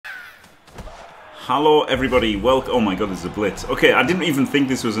Hello everybody, welcome. Oh my god, there's a blitz. Okay, I didn't even think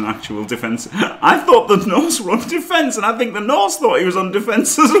this was an actual defense. I thought the Norse were on defense, and I think the Norse thought he was on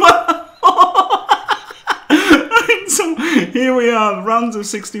defense as well. So here we are, rounds of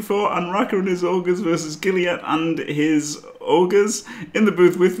 64, Anraka and his Ogres versus Gilliatt and his Ogres. In the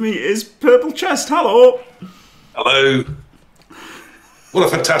booth with me is Purple Chest. Hello. Hello. What a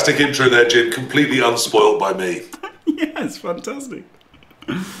fantastic intro there, Jim. Completely unspoiled by me. Yeah, it's fantastic.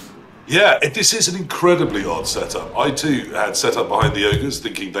 Yeah, this is an incredibly odd setup. I too had set up behind the Ogres,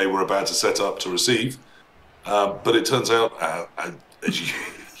 thinking they were about to set up to receive. But it turns out,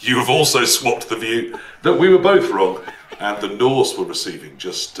 you have also swapped the view that we were both wrong, and the Norse were receiving.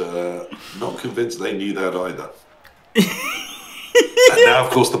 Just not convinced they knew that either. And now,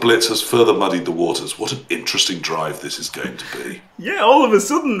 of course, the blitz has further muddied the waters. What an interesting drive this is going to be. Yeah, all of a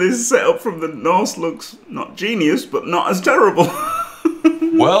sudden this setup from the Norse looks not genius, but not as terrible.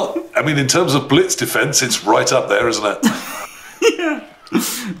 Well, I mean, in terms of blitz defense, it's right up there, isn't it? Yeah.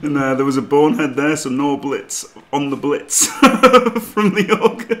 And there was a bonehead there, so no blitz on the blitz from the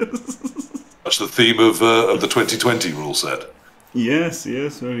Ogres. That's the theme of the 2020 rule set. Yes,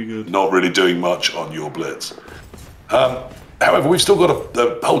 yes, very good. Not really doing much on your blitz. However, we've still got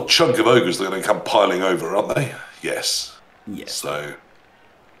a whole chunk of Ogres that are going to come piling over, aren't they? Yes. Yes. So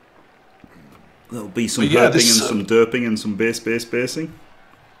there'll be some herping and some derping and some basing.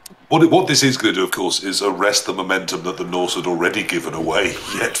 What this is going to do, of course, is arrest the momentum that the Norse had already given away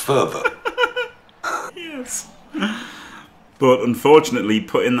yet further. Yes. But unfortunately,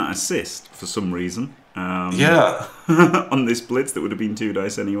 put in that assist for some reason. Yeah. On this blitz that would have been 2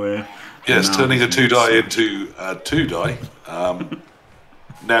 dice anyway. Yes, turning a 2 die into 2 die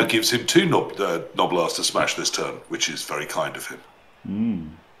now gives him 2 Noblars to smash this turn, which is very kind of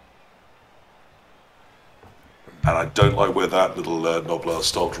him. And I don't like where that little Noblar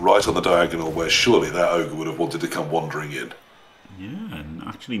stopped, right on the diagonal, where surely that Ogre would have wanted to come wandering in. Yeah, and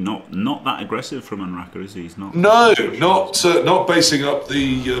actually not that aggressive from Anraka, is he? He's not. No, not basing up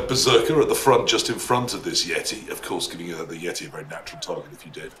the Berserker at the front, just in front of this Yeti. Of course, giving the Yeti a very natural target if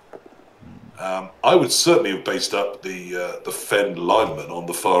you did. I would certainly have based up the Fen lineman on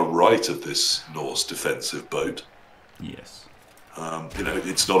the far right of this Norse defensive boat. Yes. You know,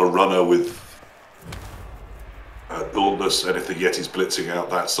 it's not a runner with Dauntless, and if the Yeti's blitzing out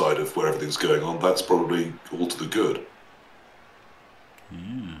that side of where everything's going on, that's probably all to the good.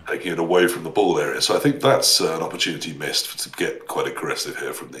 Yeah. Taking it away from the ball area. So I think that's an opportunity missed to get quite aggressive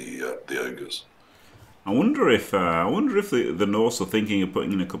here from the Ogres. I wonder if the Norse are thinking of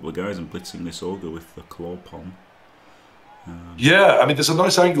putting in a couple of guys and blitzing this Ogre with the claw palm. Yeah, I mean, there's a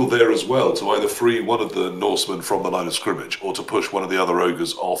nice angle there as well to either free one of the Norsemen from the line of scrimmage or to push one of the other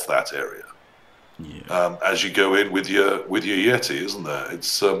Ogres off that area. Yeah. As you go in with your Yeti, isn't there?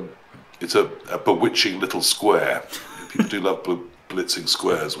 It's a bewitching little square. People do love blitzing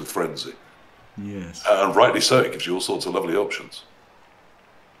squares with frenzy. Yes. And rightly so. It gives you all sorts of lovely options.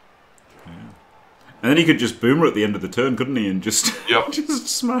 Yeah. And then he could just boomer at the end of the turn, couldn't he? And just just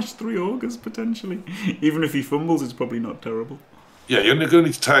smash 3 Ogres potentially. Even if he fumbles, it's probably not terrible. Yeah, you're going to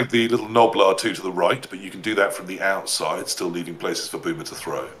need to tag the little Noblar 2 to the right, but you can do that from the outside, still leaving places for Boomer to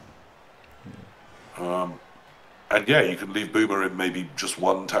throw. And yeah, you can leave Boomer in maybe just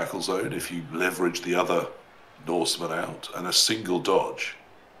 1 tackle zone if you leverage the other Norseman out, and a single dodge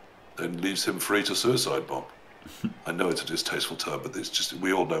then leaves him free to suicide bomb. I know it's a distasteful term, but it's just,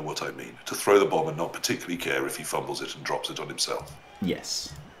 we all know what I mean. To throw the bomb and not particularly care if he fumbles it and drops it on himself.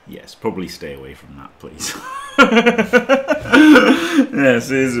 Yes. Yes, probably stay away from that, please.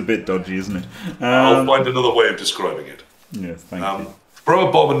 Yes, it is a bit dodgy, isn't it? I'll find another way of describing it. Yes, thank you. Throw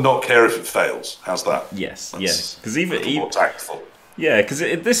a bomb and not care if it fails. How's that? Yes, yes. Because even more tactful. Yeah, because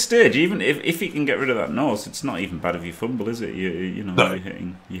at this stage, even if he can get rid of that Norse, it's not even bad if you fumble, is it? You know, no.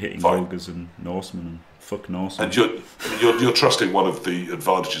 you're hitting Ogres and Norsemen and fuck Norsemen. And you're trusting one of the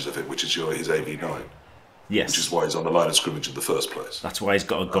advantages of it, which is his AV9. Yes. Which is why he's on the line of scrimmage in the first place. That's why he's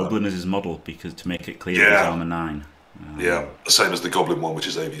got a Goblin as his model, because to make it clear he's armor 9. Yeah, the same as the Goblin one, which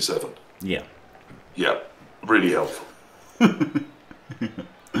is AV7. Yeah. Yeah, really helpful.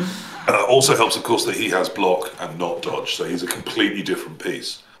 Also helps, of course, that he has block and not dodge, so he's a completely different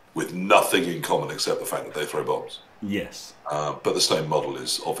piece with nothing in common except the fact that they throw bombs. Yes. But the same model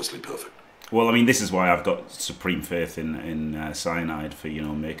is obviously perfect. Well, I mean, this is why I've got supreme faith in Cyanide for,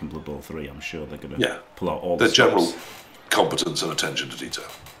 making Blood Bowl 3. I'm sure they're going to pull out all the their general competence and attention to detail.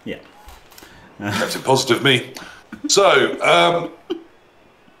 Yeah. Captain Positive me. So,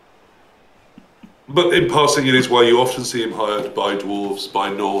 but in passing, it is why you often see him hired by Dwarves, by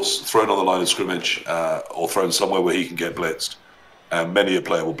Norse, thrown on the line of scrimmage, or thrown somewhere where he can get blitzed. And many a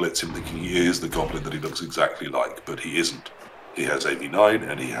player will blitz him thinking he is the goblin that he looks exactly like, but he isn't. He has AV9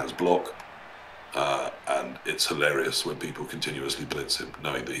 and he has block. And it's hilarious when people continuously blitz him,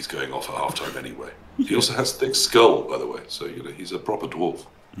 knowing that he's going off at halftime anyway. He also has thick skull, by the way, so he's a proper dwarf.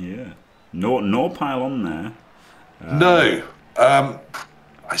 Yeah. No pile on there. No.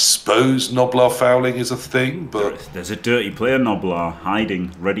 I suppose Noblar fouling is a thing, but there's a dirty player Noblar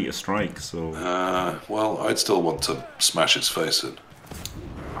hiding, ready to strike. So well, I'd still want to smash its face in.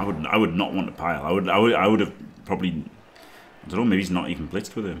 I would not want to pile. I would have probably, I don't know, maybe he's not even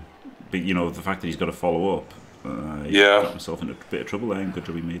blitzed with him. But the fact that he's got to follow up, he got himself into a bit of trouble there. And good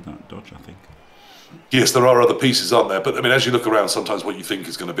job he made that dodge, I think. Yes, there are other pieces on there, but I mean, as you look around, sometimes what you think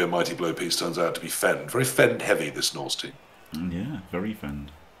is going to be a mighty blow piece turns out to be fend. Very fend heavy, this Norse team. Yeah, very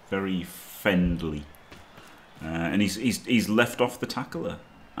fend, very fendly, and he's left off the tackler.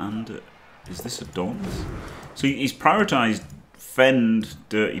 And is this a Dauntless? So he's prioritised fend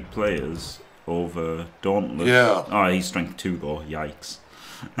dirty players over Dauntless. Yeah. Oh, he's strength 2 though. Yikes.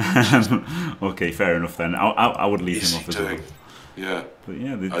 Okay, fair enough then. I would leave him off as well. Yeah, but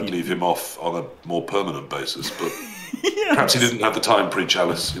yeah, I'd leave him off on a more permanent basis, but perhaps he didn't have the time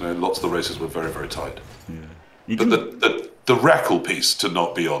pre-Chalice. Lots of the races were very, very tight. Yeah, but the Rackle piece to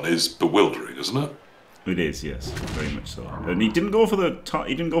not be on is bewildering, isn't it? It is, yes, very much so. And he didn't go for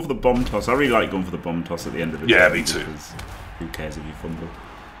the bomb toss. I really like going for the bomb toss at the end of the Yeah, game, me too. Who cares if you fumble?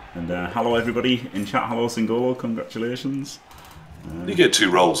 And hello everybody in chat. Hello Singolo, congratulations. You get 2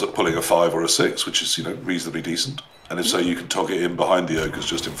 rolls at pulling a 5 or a 6, which is reasonably decent. And if so, you can tog it in behind the Ogres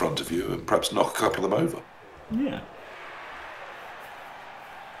just in front of you and perhaps knock a couple of them over. Yeah.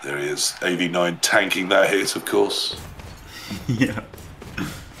 There he is, AV9 tanking that hit, of course. Yeah.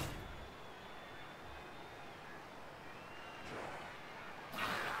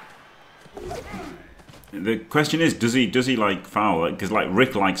 The question is, does he like foul? Because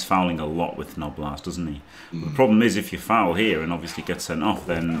Rick likes fouling a lot with Noblast, doesn't he? The problem is if you foul here and obviously get sent off,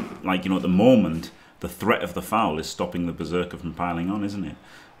 then at the moment the threat of the foul is stopping the Berserker from piling on, isn't it?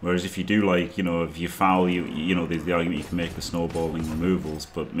 Whereas if you do if you foul, there's the argument you can make the snowballing removals,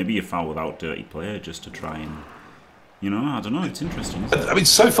 but maybe you foul without dirty player just to try and, I don't know. It's interesting. Isn't it? I mean,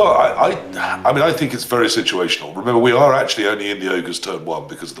 so far, I think it's very situational. Remember, we are actually only in the Ogres turn 1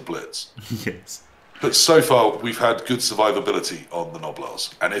 because of the blitz. Yes. But so far, we've had good survivability on the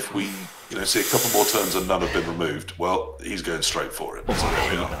Noblars. And if we, see a couple more turns and none have been removed, well, he's going straight for it. So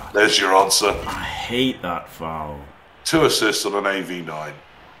there we are. There's your answer. I hate that foul. 2 assists on an AV9.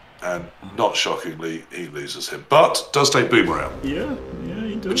 And not shockingly, he loses him. But does take Boomerang. Yeah,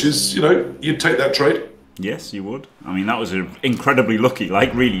 he does. Which is, you'd take that trade. Yes, you would. I mean, that was incredibly lucky.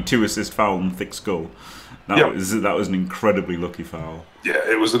 Really, 2 assist foul and thick skull. That was an incredibly lucky foul. Yeah,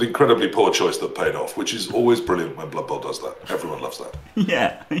 it was an incredibly poor choice that paid off, which is always brilliant when Blood Bowl does that. Everyone loves that.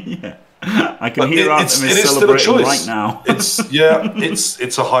 Yeah. I can hear Artemis celebrating right now. It's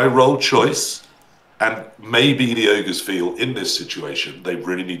a high roll choice, and maybe the Ogres feel in this situation they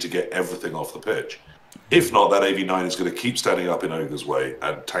really need to get everything off the pitch. If not, that AV9 is going to keep standing up in Ogres' way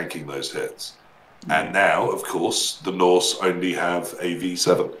and tanking those hits. And now, of course, the Norse only have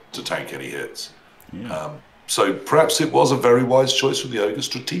AV7 to tank any hits. Yeah. So perhaps it was a very wise choice from the Ogre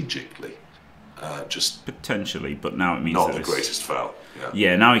strategically. Just potentially, but now it means not the greatest foul.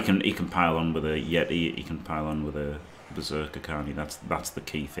 Yeah, now he can pile on with a Yeti. He can pile on with a Berserker, can't he? That's the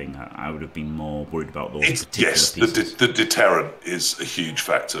key thing. I would have been more worried about those particular pieces. The deterrent is a huge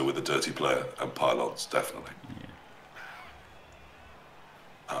factor with a dirty player and pylons, definitely.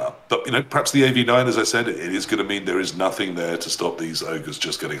 Yeah. But perhaps the AV9, as I said, it is going to mean there is nothing there to stop these Ogres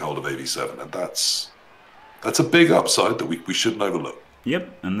just getting hold of AV7, and that's a big upside that we shouldn't overlook.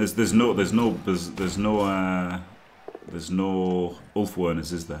 Yep, and there's no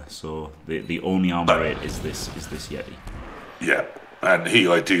Ulfwerners, is there? So the only armor rate is this Yeti. Yeah, and he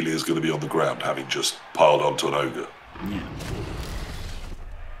ideally is going to be on the ground, having just piled onto an Ogre. Yeah.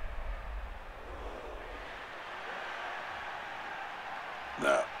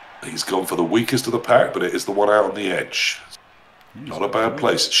 Now, he's gone for the weakest of the pack, but it is the one out on the edge. Not a bad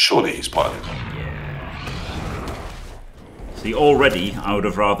place. Surely he's piling on. Yeah. See, already I would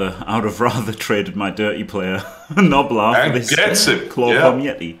have rather traded my dirty player Noblar for this Claw Bomb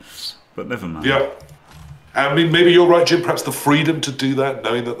Yeti. But never mind. Yeah. I mean, maybe you're right, Jim. Perhaps the freedom to do that,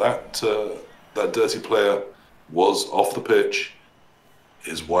 knowing that dirty player was off the pitch,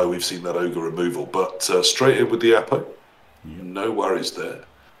 is why we've seen that Ogre removal. But straight in with the Apo. Yep. No worries there.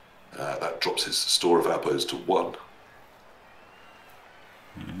 That drops his store of Apos to 1.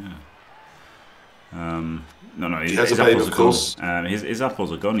 Yeah. No, he has a babe, of course. His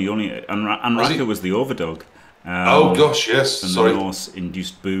apples are gone. Anraka was the overdog. Oh gosh, yes. And Sorry. the Norse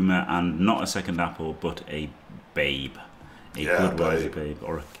induced boomer, and not a second apple, but a babe. A Yeah, Budweiser babe.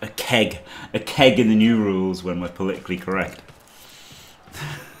 Or a keg. A keg in the new rules when we're politically correct.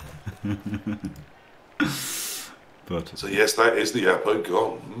 But So yes, that is the Apo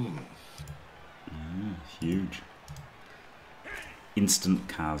gone. huge. Instant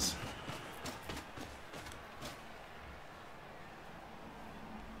Kaz.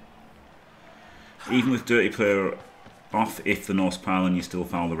 Even with Dirty Player off, if the Norse pile and you still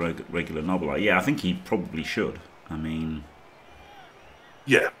foul the regular Nobler. Yeah, I think he probably should. I mean...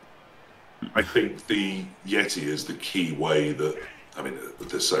 Yeah. I think the Yeti is the key way that... I mean,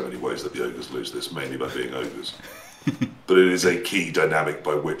 there's so many ways that the Ogres lose this, mainly by being Ogres. But it is a key dynamic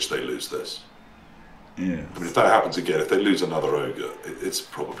by which they lose this. Yeah. I mean, if that happens again, if they lose another Ogre, it's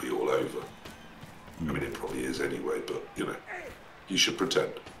probably all over. I mean, it probably is anyway, but, you know, you should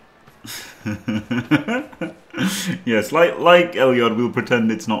pretend. Yes, like Elyod, we'll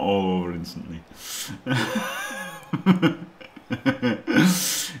pretend it's not all over instantly.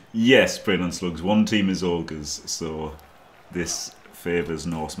 Yes, Brain on Slugs. One team is Ogres, so this favours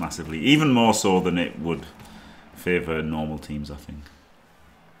Norse massively. Even more so than it would favour normal teams, I think.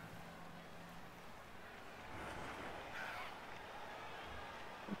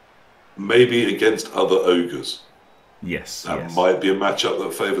 Maybe against other Ogres. Yes, That might be a matchup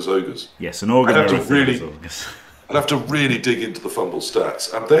that favours Ogres. Yes, an Ogre I'd have to really dig into the fumble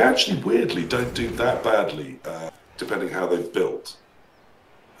stats. And they actually, weirdly, don't do that badly, depending how they've built,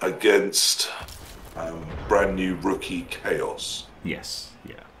 against brand new rookie Chaos. Yes,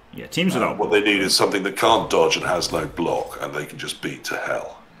 yeah. Yeah, teams without... What they need is something that can't dodge and has no block, and they can just beat to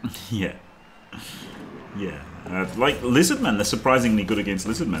hell. Yeah. Yeah. Like Lizardmen, they're surprisingly good against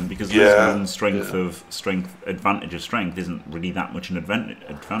Lizardmen because Lizardmen's advantage of strength isn't really that much an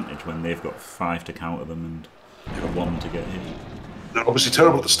advantage when they've got 5 to counter them and 1 to get hit. They're obviously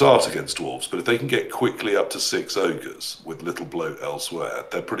terrible at the start against dwarves, but if they can get quickly up to 6 ogres with little bloat elsewhere,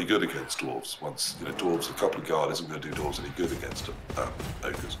 they're pretty good against dwarves. Once dwarves, a couple of guard isn't going to do dwarves any good against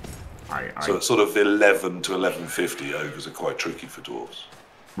ogres. So it's sort of 11 to 1150 ogres are quite tricky for dwarves.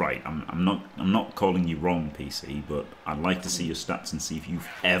 Right, I'm not calling you wrong, PC, but I'd like to see your stats and see if you've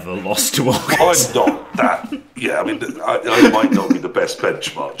ever lost to Ogres. I'm not that. Yeah, I mean, I might not be the best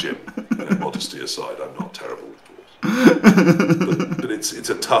benchmark, Jim. Modesty aside, I'm not terrible with dwarves. But it's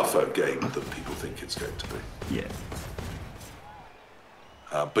a tougher game than people think it's going to be. Yeah.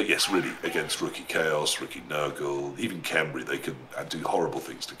 But yes, really, against Rookie Chaos, Rookie Nurgle, even Khemri, they can do horrible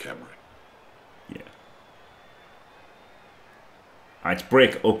things to Khemri. Yeah. It's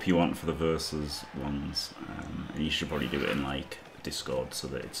break up you want for the versus ones, and you should probably do it in like Discord so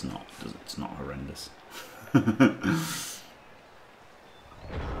that it's not horrendous.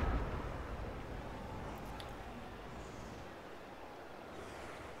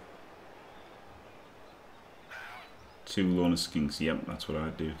 Two Loner Skinks, yep, that's what I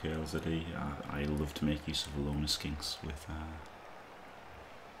do, KLZD. I love to make use of the Loner Skinks with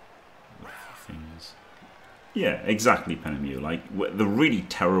things. Yeah, exactly, Penemu. Like the really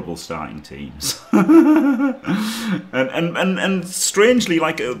terrible starting teams, and strangely,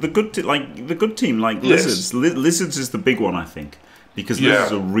 like the good team, like Lizards. Lizards is the big one, I think, because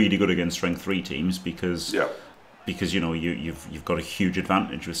Lizards are really good against Strength 3 teams because you've got a huge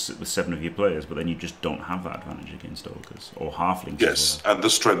advantage with 7 of your players, but then you just don't have that advantage against Ogres or Halflings. Yes, as well. And the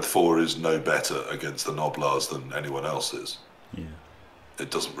Strength 4 is no better against the Noblars than anyone else is. Yeah. It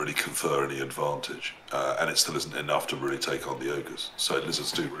doesn't really confer any advantage, and it still isn't enough to really take on the Ogres. So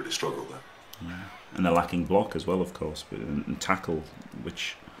Lizards do really struggle there. Yeah. And they're lacking block as well, of course, and tackle,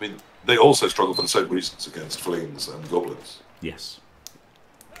 which... I mean, they also struggle for the same reasons against Flings and Goblins. Yes.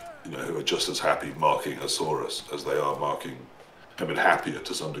 Who are just as happy marking Asaurus as they are marking... I mean, happier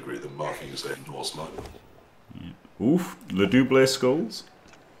to some degree than marking, say, Norse Nightmare. Yeah. Oof, Le Double Skulls.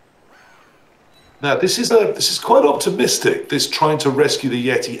 Now, this is quite optimistic, this trying to rescue the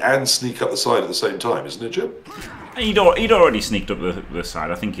Yeti and sneak up the side at the same time, isn't it, Jim? He'd already sneaked up the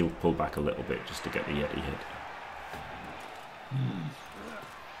side. I think he'll pull back a little bit just to get the Yeti hit.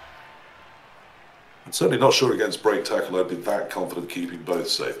 I'm certainly not sure against Break Tackle I'd be that confident keeping both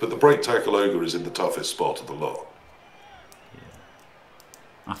safe, but the Break Tackle Ogre is in the toughest spot of the lot. Yeah.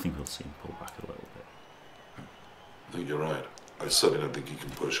 I think we'll see him pull back a little bit. I think you're right. I certainly don't think he can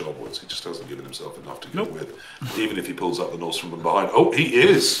push onwards. He just hasn't given himself enough to get with. Even if he pulls up the Norse from behind. Oh, he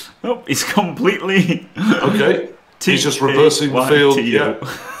is! Oh, he's completely... Okay. He's just reversing the field. Yeah.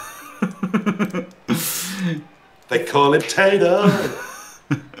 They call him Tato.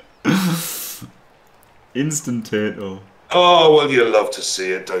 Instant Tato. Oh, well, you love to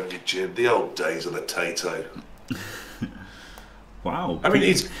see it, don't you, Jim? The old days of the Tato. Wow. I mean,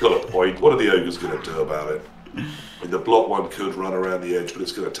 he's got a point. What are the Ogres going to do about it? I mean, the block one could run around the edge, but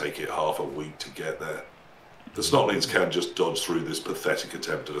it's going to take it half a week to get there. The Snotlings can just dodge through this pathetic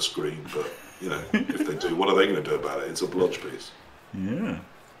attempt at a screen, but, you know, if they do, what are they going to do about it? It's a blodge piece. Yeah.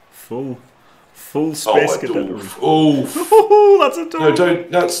 Full space cadet. Oh, that's adorable.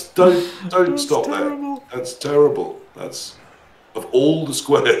 No, don't stop there. That's terrible. That's, of all the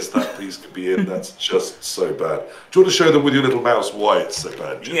squares that piece could be in, that's just so bad. Do you want to show them with your little mouse why it's so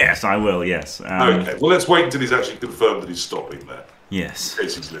bad, Jim? Yes, I will, yes. Okay, well, let's wait until he's actually confirmed that he's stopping there. Yes. In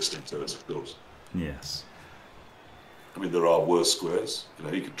case he's listening to us, of course. Yes. I mean, there are worse squares. You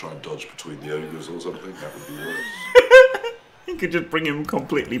know, you could try and dodge between the Ogres or something. That would be worse. You could just bring him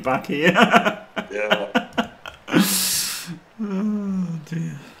completely back here. Yeah. Oh,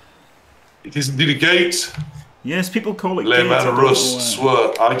 dear. It is indeed a gate. Yes, people call it Le gate.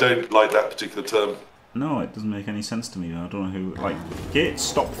 Ro64. I don't like that particular term. No, it doesn't make any sense to me. I don't know who... Like, gates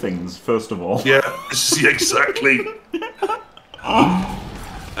stop things, first of all. Yeah, exactly.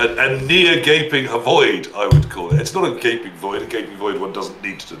 A near gaping void, I would call it. It's not a gaping void. A gaping void one doesn't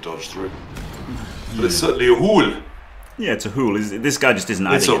need to dodge through. But it's certainly a hool. Yeah, it's a hool. This guy just isn't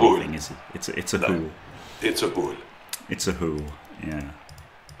adding anything, is he? It's a hool. It's a hool. It's a hool, yeah.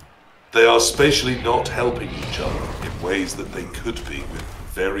 They are spatially not helping each other in ways that they could be with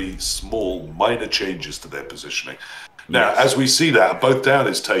very small, minor changes to their positioning. Now, as we see that, both down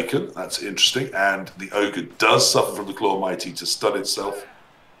is taken. That's interesting. And the Ogre does suffer from the Claw Mighty to stun itself.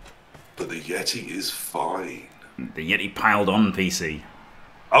 But the Yeti is fine. The Yeti piled on, PC.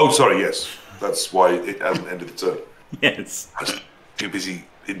 Oh, sorry, yes. That's why it hasn't ended the turn. Yes. I was too busy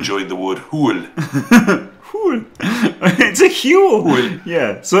enjoying the word hool. Hool. It's a hool.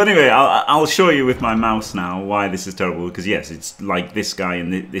 Yeah. So anyway, I'll show you with my mouse now why this is terrible. Because yes, it's like this guy,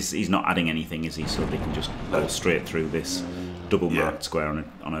 and this he's not adding anything, is he? So they can just go straight through this double marked square on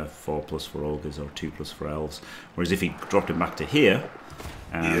a 4+ for Ogres or 2+ for Elves. Whereas if he dropped him back to here,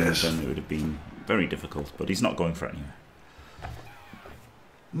 then it would have been very difficult. But he's not going for it anyway.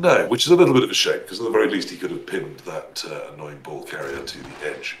 No, which is a little bit of a shame, because at the very least he could have pinned that annoying ball carrier to the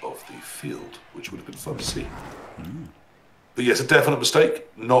edge of the field, which would have been fun to see. But yes, a definite mistake,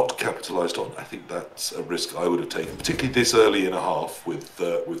 not capitalised on. I think that's a risk I would have taken, particularly this early in a half with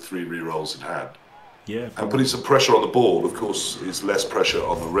 3 re-rolls in hand. Yeah. And putting some pressure on the ball, of course, is less pressure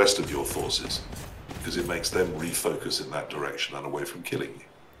on the rest of your forces, because it makes them refocus in that direction and away from killing you.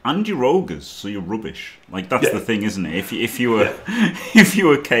 And you're Ogres, so you're rubbish. Like that's the thing, isn't it? If you were if you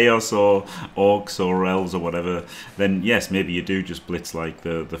were Chaos or Orcs or Elves or whatever, then yes, maybe you do just blitz like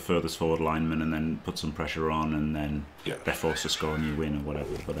the furthest forward lineman and then put some pressure on, and then they're forced to score and you win or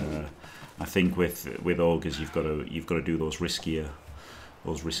whatever. But I think with Ogres, you've got to do those riskier. I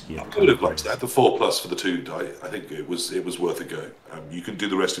would have liked that. The 4+ for the 2 die. I think it was worth a go. You can do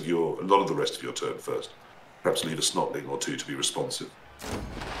a lot of the rest of your turn first. Perhaps leave a Snotling or 2 to be responsive.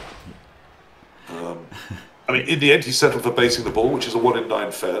 I mean, in the end, he settled for basing the ball, which is a 1 in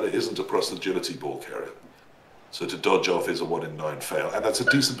 9 fail. It isn't a plus agility ball carrier. So to dodge off is a 1 in 9 fail. And that's a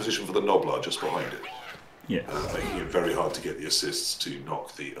decent position for the Noblar just behind it. Yeah. Making it very hard to get the assists to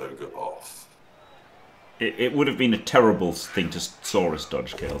knock the Ogre off. It would have been a terrible thing to Saurus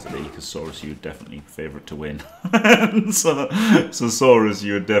dodge KLZ, because Saurus you would definitely favourite to win. so Saurus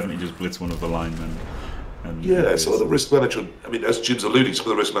you would definitely just blitz one of the linemen. Some of the risk management, I mean, as Jim's alluding, some of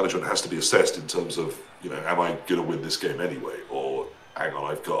the risk management has to be assessed in terms of, am I going to win this game anyway? Or, hang on,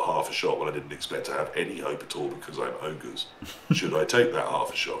 I've got half a shot when I didn't expect to have any hope at all because I'm Ogres. Should I take that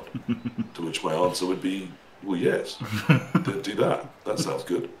half a shot? To which my answer would be, well, yes. Don't do that. That sounds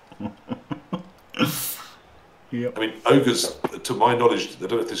good. Yep. I mean, Ogres, to my knowledge, I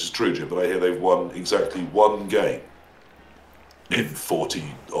don't know if this is true, Jim, but I hear they've won exactly 1 game in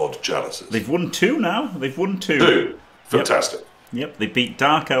 40-odd chalices. They've won 2 now. They've won 2. 2. Fantastic. Yep. They beat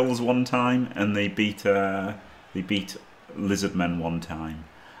Dark Elves 1 time, and they beat Lizardmen 1 time.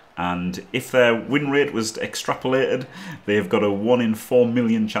 And if their win rate was extrapolated, they've got a 1 in 4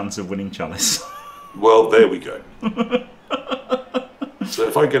 million chance of winning chalice. Well, there we go. So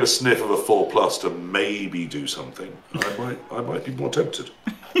if I get a sniff of a 4+ to maybe do something, I might be more tempted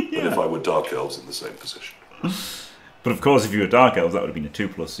than if I were Dark Elves in the same position. But of course, if you were Dark Elves, that would have been a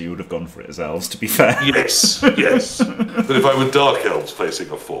 2+, so you would have gone for it as Elves, to be fair. Yes. But if I were Dark Elves facing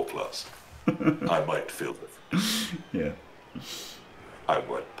a 4+, I might feel different. Yeah. I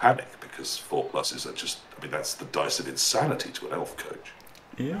won't panic, because 4+s are just, that's the dice of insanity to an elf coach.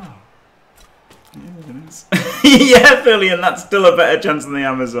 Yeah. Yeah, it is. Yeah, Billy, and that's still a better chance than the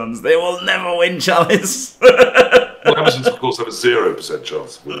Amazons. They will never win chalice. Well, Amazons, of course, have a 0%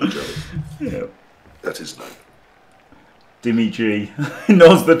 chance of winning chalice. Yeah. That is known. Dimmy G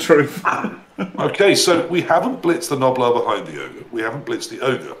knows the truth. Okay, so we haven't blitzed the Noblar behind the Ogre. We haven't blitzed the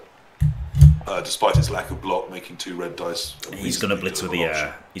Ogre. Despite its lack of block, making 2 red dice. He's going to blitz with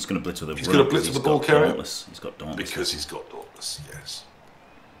the. He's going to blitz with the. He's going to blitz with the ball carrier. He's got Dauntless. Because he's got Dauntless, yes.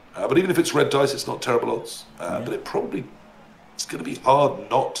 But even if it's red dice, it's not terrible odds. But it's going to be hard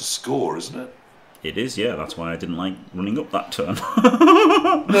not to score, isn't it? It is, yeah. That's why I didn't like running up that turn.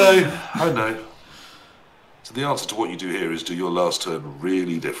 No, I know. So the answer to what you do here is do your last turn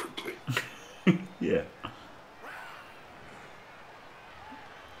really differently. Yeah.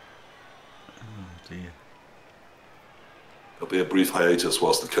 There'll be a brief hiatus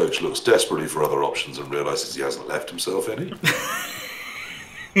whilst the coach looks desperately for other options and realises he hasn't left himself any.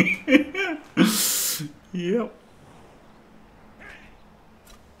 Yep.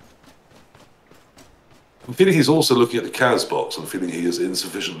 I'm feeling he's also looking at the Kaz box. I'm feeling he has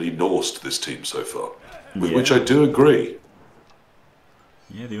insufficiently Norsed this team so far, with which I do agree.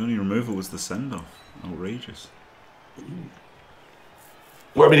 Yeah, the only removal was the send-off. Outrageous.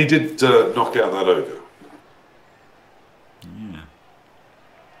 Well, I mean, he did knock out that Ogre. Yeah.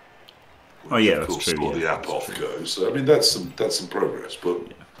 Oh yeah, that's true. Saw the app off go. So I mean, that's some progress.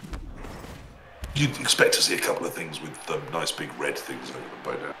 But you'd expect to see a couple of things with nice big red things over them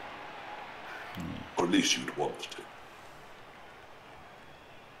by now, or at least you'd want to.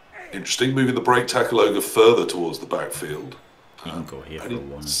 Interesting, moving the break tackle Ogre further towards the backfield. You can go here for a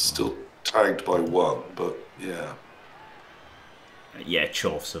 1. Still tagged by 1, but yeah. Yeah,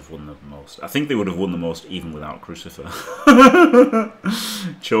 Chorfs have won the most. I think they would have won the most even without Crucifer.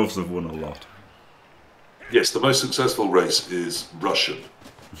 Chorfs have won a lot. Yes, the most successful race is Russian.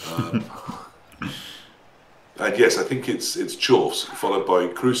 And yes, I think it's Chorfs, followed by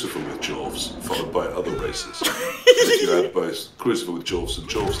Crucifer with Chorfs, followed by other races. If you add both Crucifer with Chorfs and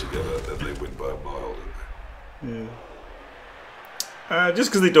Chorfs together, then they win by a mile, don't they? Yeah. Just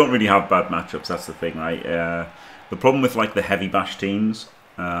because they don't really have bad matchups, that's the thing, right? The problem with like the heavy bash teams,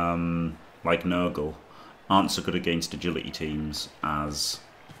 like Nurgle, aren't so good against agility teams as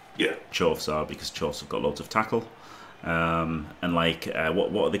Chorfs are, because Chorfs have got loads of tackle. And like,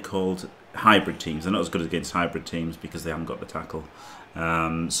 what are they called? Hybrid teams. They're not as good against hybrid teams because they haven't got the tackle.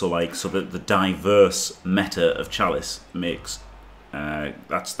 So the diverse meta of Chalice makes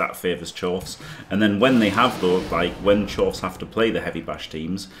that favours Chorfs. And then when they have those, like when Chorfs have to play the heavy bash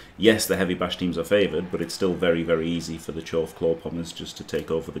teams, yes, the heavy bash teams are favoured, but it's still very, very easy for the Chorf Clawpommers just to take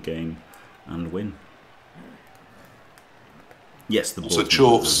over the game and win. Yes, the also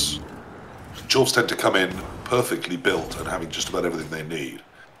Chorfs tend to come in perfectly built and having just about everything they need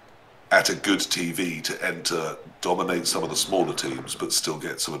at a good TV to enter, dominate some of the smaller teams, but still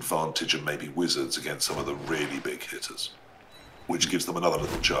get some advantage and maybe wizards against some of the really big hitters, which gives them another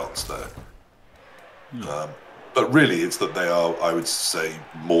little chance there. But really, it's that they are, I would say,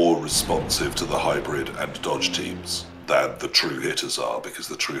 more responsive to the hybrid and dodge teams than the true hitters are, because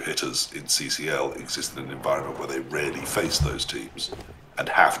the true hitters in CCL exist in an environment where they rarely face those teams and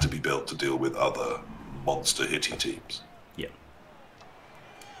have to be built to deal with other monster hitty teams.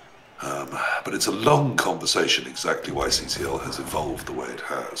 But it's a long conversation exactly why CCL has evolved the way it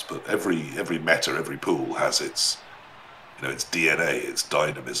has. But every meta, every pool has its DNA, its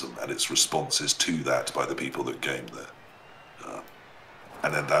dynamism, and its responses to that by the people that game there.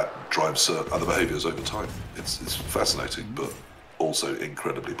 And then that drives other behaviours over time. It's fascinating, but also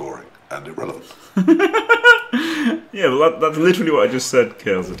incredibly boring and irrelevant. Yeah, well, that's literally what I just said,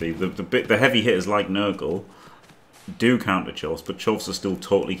 Kelsey. The heavy hitters like Nurgle do counter Chorfs, but Chorfs are still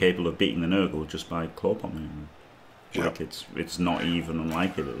totally capable of beating the Nurgle just by clawpomming. Like it's not even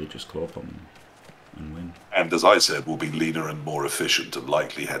unlikely that they just clawpomb and win. And as I said, will be leaner and more efficient and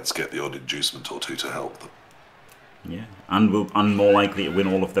likely hence get the odd inducement or two to help them. Yeah, and more likely to win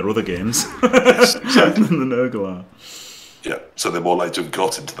all of their other games Yes, exactly. than the Nurgle are. Yeah, so they're more likely to have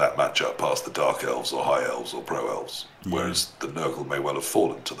got into that matchup past the Dark Elves or High Elves or Pro Elves, whereas the Nurgle may well have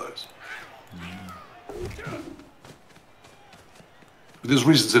fallen to those. But there's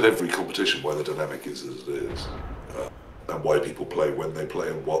reasons in every competition why the dynamic is as it is, and why people play when they play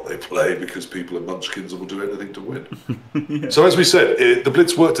and what they play, because people are munchkins and will do anything to win. So as we said, the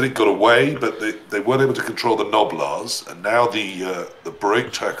Blitz worked and it got away, but they weren't able to control the Noblars, and now the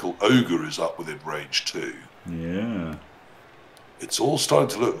break tackle Ogre is up within range 2. Yeah. It's all starting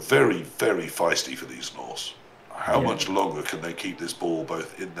to look very, very feisty for these Norse. How much longer can they keep this ball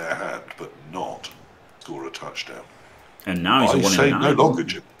both in their hand but not score a touchdown? And now he's a 1 in 9. No longer,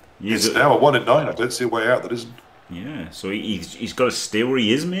 Jim. It's now a 1 in 9. I don't see a way out that isn't. Yeah, so he's got to stay where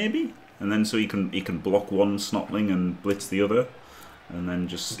he is, maybe, and then so he can block one Snotling and blitz the other, and then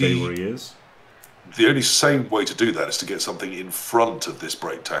just stay where he is. The only sane way to do that is to get something in front of this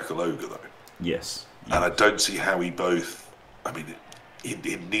break tackle ogre, though. Yes. And I don't see how he both. I mean,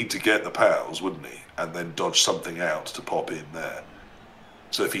 he'd need to get the pals, wouldn't he? And then dodge something out to pop in there.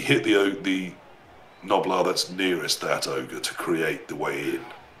 So if he hit the Noblar that's nearest that ogre to create the way in,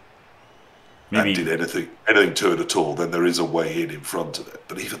 and did anything to it at all, then there is a way in front of it.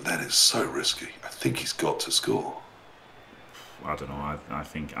 But even then, it's so risky. I think he's got to score. I don't know. I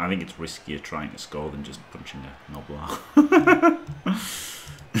think it's riskier trying to score than just punching a Noblar.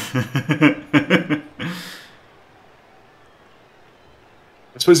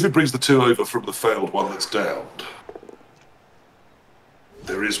 I suppose if it brings the 2 over from the failed one that's downed,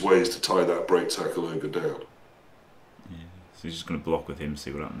 there is ways to tie that break tackle ogre down. Yeah, so he's just going to block with him,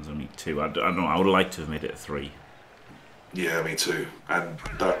 see what happens. Only 2. I don't know. I would like to have made it a 3. Yeah, me too. And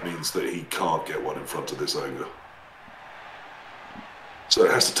that means that he can't get one in front of this ogre. So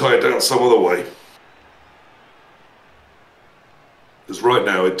it has to tie it down some other way. Because right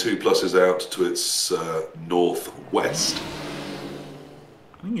now, 2+ is out to its northwest.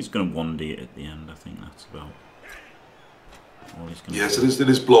 I think he's going to 1D it at the end. I think that's about all he's going to do. Yes, it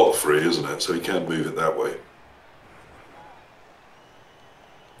is block free, isn't it? So he can move it that way.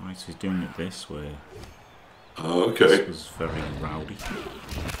 Right, so he's doing it this way. Oh, okay. This was very rowdy.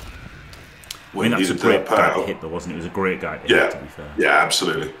 I mean, that's a great guy to hit, though, wasn't it? It was a great guy to hit, to be fair. Yeah,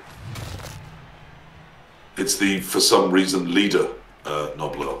 absolutely. It's the, for some reason, leader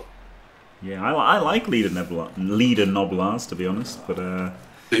Noblar. Yeah, I like leader Noblars, to be honest, but...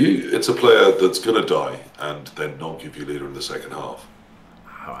 It's a player that's going to die and then not give you leader in the second half.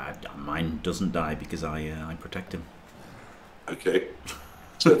 Mine doesn't die because I protect him. Okay.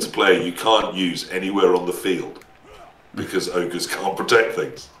 So it's a player you can't use anywhere on the field because ogres can't protect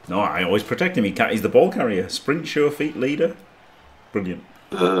things. No, I always protect him. He's the ball carrier. Sprint, sure feet, leader. Brilliant.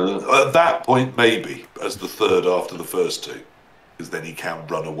 At that point, maybe, as the third after the first 2. Because then he can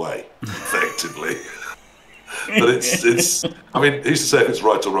run away, effectively. But it's. I mean, who's to say if it's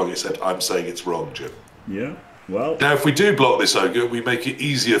right or wrong? Except I'm saying it's wrong, Jim. Yeah. Well. Now, if we do block this ogre, we make it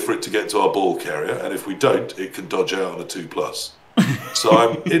easier for it to get to our ball carrier, and if we don't, it can dodge out on a 2+. So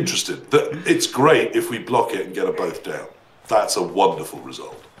I'm interested. It's great if we block it and get them both down. That's a wonderful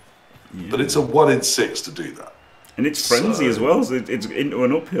result. Yeah. But it's a 1 in 6 to do that. And it's frenzy as well. So it's into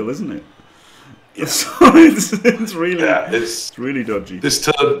an uphill, isn't it? Yeah. So it's really dodgy. This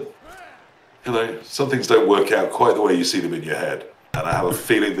turn, some things don't work out quite the way you see them in your head, and I have a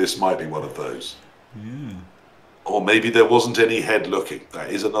feeling this might be one of those. Yeah. Or maybe there wasn't any head looking. That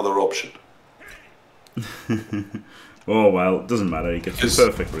is another option. Oh well, it doesn't matter. He gets the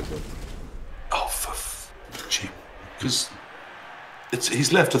perfect result. Oh, because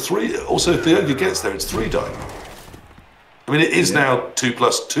he's left a 3. Also, if the ogre gets there, it's 3 die. I mean, it is now 2+,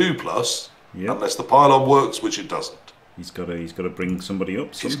 2+. Yep. Unless the pylon works, which it doesn't. He's got to bring somebody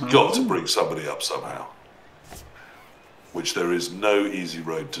up somehow. He's got to bring somebody up somehow. Which there is no easy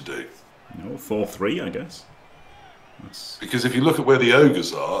road to do. No, 4-3, I guess. Because if you look at where the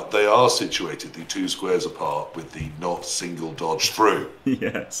ogres are, they are situated the 2 squares apart with the not single dodge through.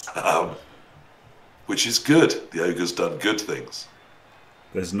 Yes. Which is good. The ogre's done good things.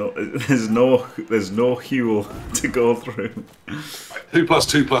 There's no Huel to go through.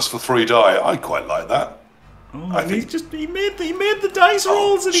 2+2+ for 3 die. I quite like that. Oh, I think he made the dice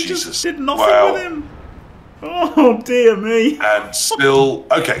rolls and Jesus. He just did nothing with him. Oh dear me. And still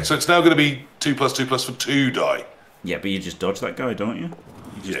okay. So it's now going to be 2+2+ for 2 die. Yeah, but you just dodge that guy, don't you?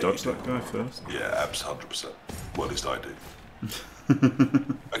 You just dodge that guy first. Yeah, 100%. Well, at least I do.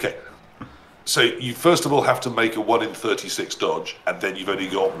 Okay. So you first of all have to make a 1 in 36 dodge, and then you've only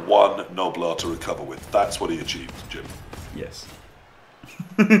got 1 Noblar to recover with. That's what he achieved, Jim. Yes.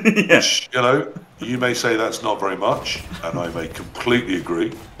 Which, you may say that's not very much, and I may completely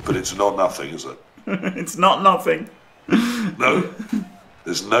agree, but it's not nothing, is it? It's not nothing. No.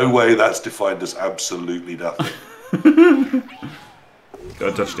 There's no way that's defined as absolutely nothing. Got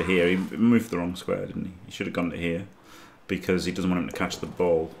a touch to here. He moved the wrong square, didn't he? He should have gone to here because he doesn't want him to catch the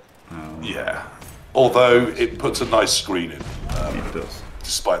ball. Yeah. Although it puts a nice screen in. It does.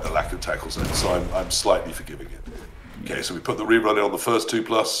 Despite the lack of tackles in it, so I'm slightly forgiving it. Okay, so we put the rerun in on the first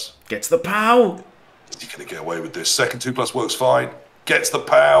 2+. Gets the POW! Is he going to get away with this? Second 2+ works fine. Gets the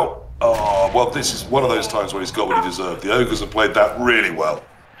POW! Oh, well, this is one of those times where he's got what he deserved. The Ogres have played that really well.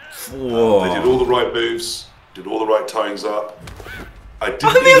 They did all the right moves, did all the right tyings up. I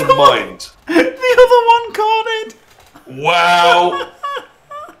didn't even mind. The other one caught it! Wow!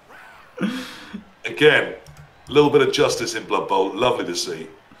 Again, a little bit of justice in Blood Bowl. Lovely to see.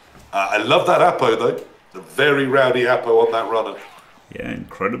 I love that Apo, though. The very rowdy Apo on that runner. Yeah,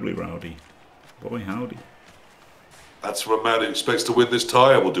 incredibly rowdy. Boy, howdy. That's from a man who expects to win this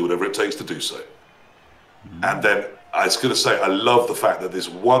tie and will do whatever it takes to do so. And then I was going to say, I love the fact that this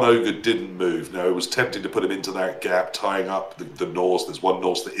one ogre didn't move. Now, it was tempting to put him into that gap, tying up the Norse. There's one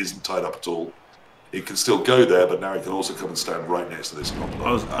Norse that isn't tied up at all. It can still go there, but now he can also come and stand right next to this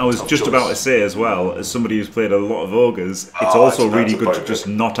Noblar. I was just about to say as well, as somebody who's played a lot of ogres, it's also really good to just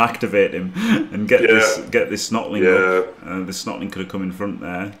not activate him and get this Snotling up. The Snotling could have come in front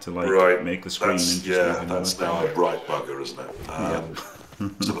there to make the screen. That's now a bright bugger, isn't it?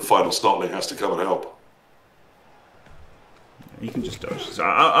 So the final Snotling has to come and help. You can just dodge. So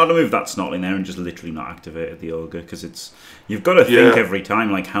I'll move that Snotling there and just literally not activate the ogre, because you've got to think every time,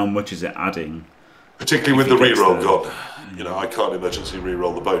 like, how much is it adding? Particularly with the reroll gone. You know, I can't emergency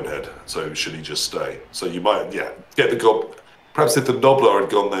reroll the Bonehead, so should he just stay? So you might, get the gob. Perhaps if the Noblar had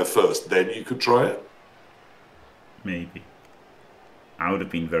gone there first, then you could try it? Maybe. I would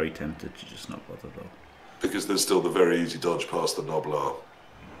have been very tempted to just not bother, though. Because there's still the very easy dodge past the Noblar.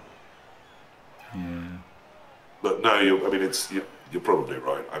 Yeah. But no, you're probably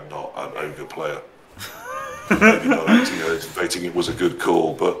right. I'm not an ogre player. Maybe not activating it was a good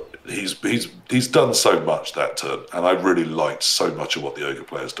call, but he's done so much that turn, and I really liked so much of what the ogre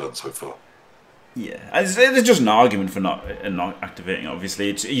player's done so far. Yeah, there's just an argument for not activating.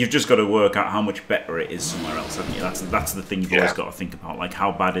 Obviously, you've just got to work out how much better it is somewhere else, haven't you? That's the thing you've always got to think about. Like,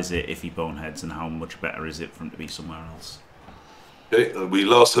 how bad is it if he boneheads, and how much better is it for him to be somewhere else? Okay, we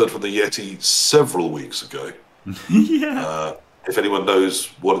last heard from the Yeti several weeks ago. Yeah. If anyone knows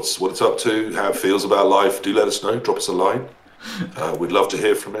what it's up to, how it feels about life, do let us know. Drop us a line. We'd love to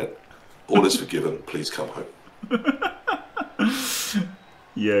hear from it. All is forgiven. Please come home.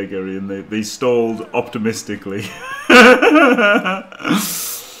 Yeah, Gary, and they stalled optimistically. Oh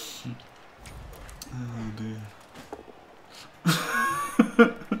dear.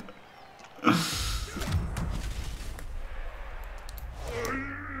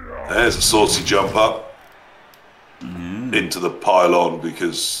 There's a saucy jump up into the pylon,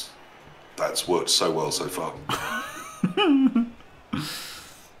 because that's worked so well so far.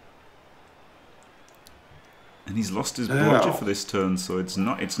 And he's lost his blodger for this turn, so it's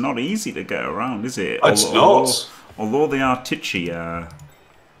not easy to get around, is it? Although they are titchy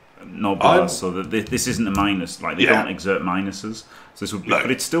Noblars, so that this isn't a minus. Like, they don't exert minuses. So this would be,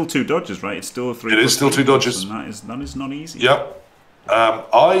 but it's still 2 dodges, right? It's still a 3. It is still 2 dodges. And that is not easy. Yep.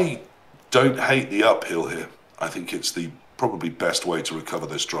 I don't hate the uphill here. I think it's the probably best way to recover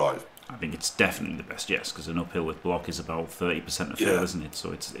this drive. I think it's definitely the best, yes, because an uphill with block is about 30% of fail, isn't it?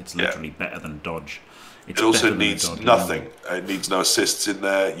 So it's literally better than dodge. It also needs nothing. It needs no assists in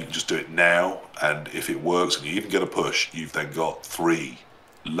there. You can just do it now, and if it works and you even get a push, you've then got 3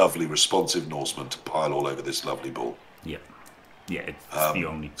 lovely responsive Norsemen to pile all over this lovely ball. Yeah. Yeah, it's the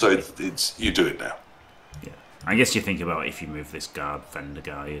only... So it's you do it now. Yeah. I guess you think about if you move this guard Fender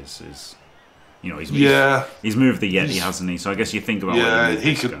guy is you know, he's moved the Yeti, hasn't he? So I guess you think about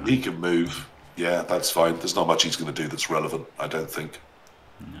he can move. Yeah, that's fine. There's not much he's going to do that's relevant, I don't think.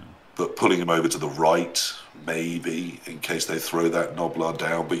 No. But pulling him over to the right, maybe, in case they throw that Noblar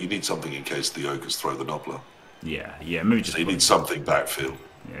down. But you need something in case the Ogres throw the Noblar. Yeah, maybe just... So you need something backfield.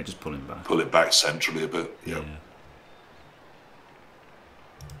 Yeah, just pull him back. Pull it back centrally a bit. Yeah.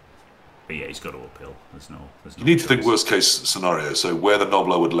 But yeah, he's got to uphill. There's no you need to think worst case scenario. So where the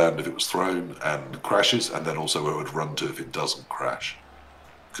Noblar would land if it was thrown and crashes, and then also where it would run to if it doesn't crash.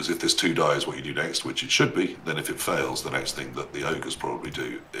 Because if this 2 die is what you do next, which it should be, then if it fails, the next thing that the Ogres probably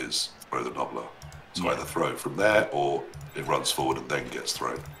do is throw the Noblar. So either throw it from there, or it runs forward and then gets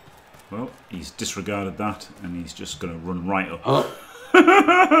thrown. Well, he's disregarded that, and he's just going to run right up.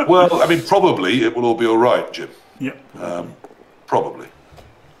 Well, I mean, probably it will all be all right, Jim. Yep. Probably.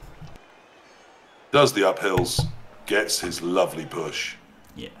 Does the uphills, gets his lovely push.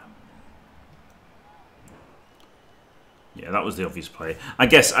 Yeah. Yeah, that was the obvious play. I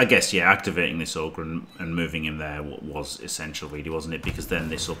guess, yeah, activating this Ogre and moving him there was essential, really, wasn't it? Because then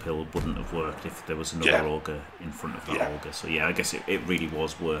this uphill wouldn't have worked if there was another Ogre in front of that Ogre. So yeah, I guess it really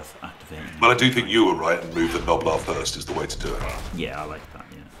was worth activating. Well, I do think you were right, and move the Noblar first is the way to do it. Yeah, I like that,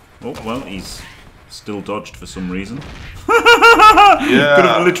 yeah. Oh, well, he's still dodged for some reason. Yeah. Could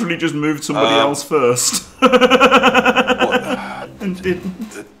have literally just moved somebody else first. And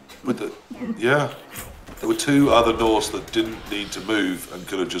didn't. There were 2 other Norse that didn't need to move and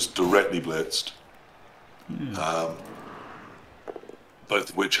could have just directly blitzed. Both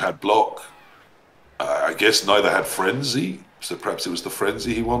of which had block. I guess neither had frenzy, so perhaps it was the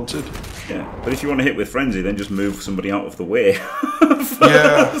frenzy he wanted. Yeah, but if you want to hit with frenzy, then just move somebody out of the way.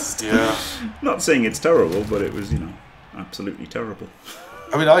 Yeah. Not saying it's terrible, but it was, absolutely terrible.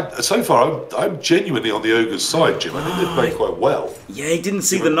 I mean, so far I'm genuinely on the Ogres' side, Jim. I think they've played quite well. Yeah, he didn't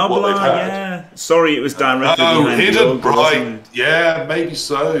see the Given what they've Noblar. had. Yeah, sorry, it was directly behind the hidden, Ogre, wasn't right? it? Yeah, maybe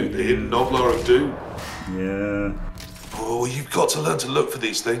so. The hidden Noblar of Doom. Yeah. Oh, you've got to learn to look for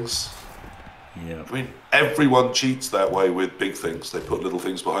these things. Yeah. I mean, everyone cheats that way with big things. They put little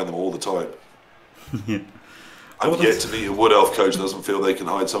things behind them all the time. Yeah. I've yet to meet a Wood Elf coach that doesn't feel they can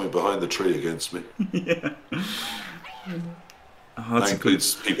hide something behind the tree against me. Yeah. Oh, that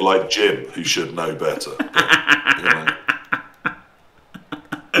includes people like Jim, who should know better. But,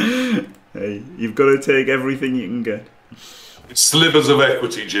 hey, you've got to take everything you can get. It's slivers of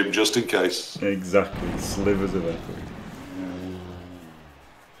equity, Jim, just in case. Exactly, slivers of equity.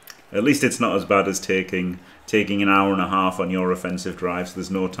 At least it's not as bad as taking an hour and a half on your offensive drive, so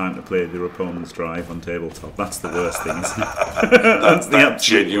there's no time to play your opponent's drive on tabletop. That's the worst thing, isn't it? that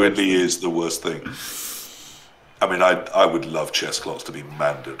genuinely is the worst thing. I mean, I would love chess clocks to be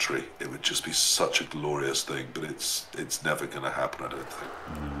mandatory. It would just be such a glorious thing, but it's never going to happen, I don't think.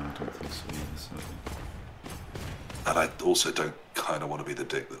 No, I don't think so either. So. And I also don't kind of want to be the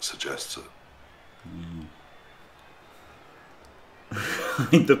dick that suggests it.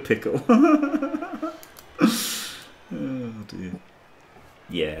 The pickle. Oh dear.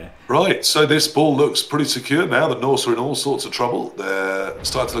 Yeah. Right, so this ball looks pretty secure now. The Norse are in all sorts of trouble. They're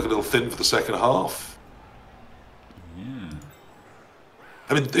starting to look a little thin for the second half.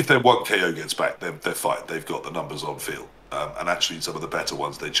 I mean, if their one KO gets back, they're fine. They've got the numbers on field. And actually, some of the better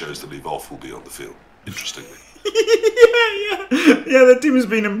ones they chose to leave off will be on the field, interestingly. Yeah, the team has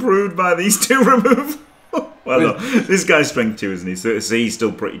been improved by these two removal. Well, no, this guy's strength 2, isn't he? So he's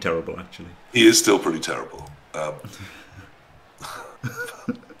still pretty terrible, actually. He is still pretty terrible. But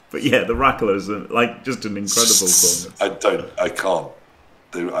yeah, the Rackler is like just an incredible bonus. I can't.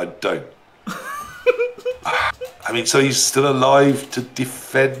 I don't. I mean, so he's still alive to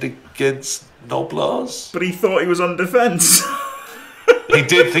defend against Noblars? But he thought he was on defence. He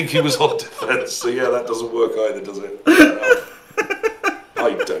did think he was on defence, so yeah, that doesn't work either, does it?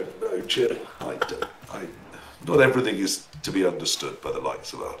 I don't know, Jim. Not everything is to be understood by the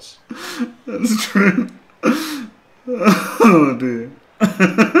likes of us. That's true. Oh dear.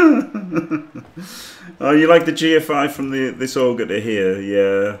 Oh, you like the GFI from this Ogre to here?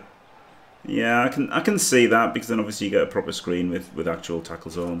 Yeah. Yeah, I can see that, because then obviously you get a proper screen with actual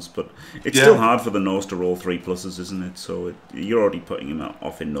tackle zones, but it's still hard for the Norse to roll 3+, isn't it? So you're already putting him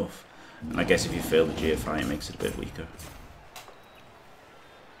off enough, and I guess if you fail the GFI, it makes it a bit weaker.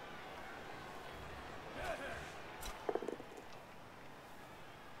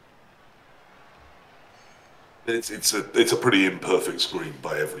 It's a pretty imperfect screen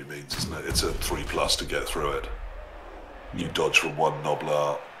by every means, isn't it? It's a 3+ to get through it. You dodge from one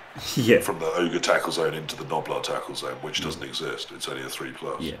Noblar. Yeah. From the Ogre tackle zone into the Noblar tackle zone, which doesn't exist. It's only a 3+.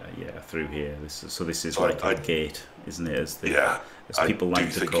 Yeah, through here. This is like a gate, isn't it? As people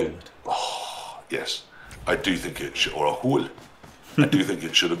like to call it. Oh, yes. I do think it should, or a hole. I do think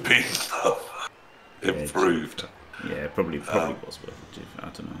it should have been improved. Yeah, probably was worth it. I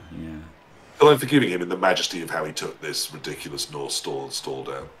don't know. Yeah. But I'm forgiving him in the majesty of how he took this ridiculous Norse stall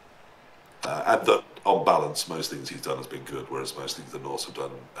down. And that, on balance, most things he's done has been good, whereas most things the Norse have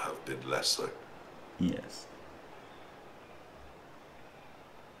done have been less so. Yes.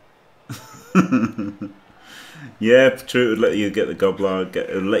 Yeah, true. It would let you get the Gobbler.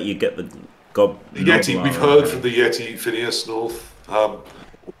 It would let you get the Yeti. We've heard from the Yeti, Phineas North.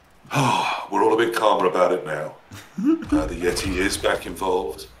 We're all a bit calmer about it now. The Yeti is back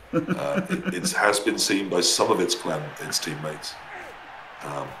involved. It has been seen by some of its teammates.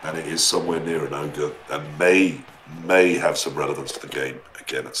 And it is somewhere near an Ogre, and may have some relevance to the game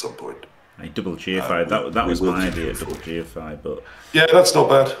again at some point. A double GFI, that was my idea, double GFI, but yeah, that's not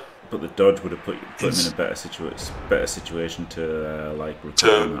bad. But the dodge would have put him in a better situation to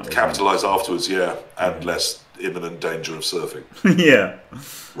recover capitalise afterwards, and less imminent danger of surfing. Yeah,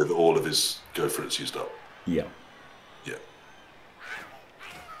 with all of his go for it's used up. Yeah.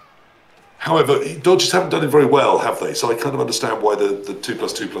 However, dodges haven't done it very well, have they? So I kind of understand why the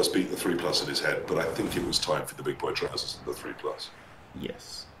 2+2+ beat the 3+ in his head, but I think it was time for the big boy trousers and the 3+.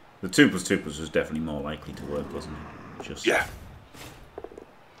 Yes. The 2+2+ was definitely more likely to work, wasn't it? Yeah.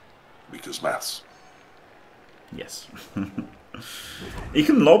 Because maths. Yes. He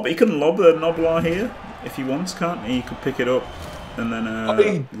can lob the Noblar here if he wants, can't he? He could pick it up and then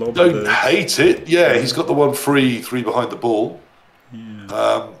lob I don't hate it. Yeah, he's got the 1-3 behind the ball.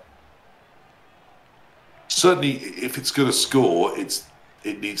 Yeah. Certainly, if it's going to score, it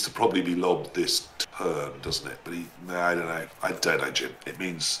needs to probably be lobbed this turn, doesn't it? But I don't know. I don't know, Jim. It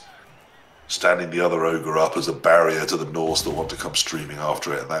means standing the other ogre up as a barrier to the Norse that want to come streaming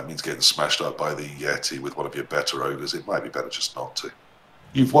after it, and that means getting smashed up by the Yeti with one of your better ogres. It might be better just not to.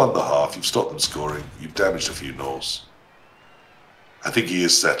 You've won the half, you've stopped them scoring, you've damaged a few Norse. I think he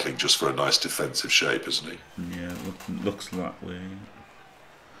is settling just for a nice defensive shape, isn't he? Yeah, looks that way.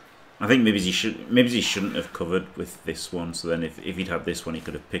 I think maybe he shouldn't have covered with this one. So then, if he'd had this one, he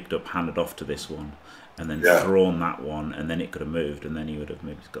could have picked up, handed off to this one, and then thrown that one, and then it could have moved, and then he would have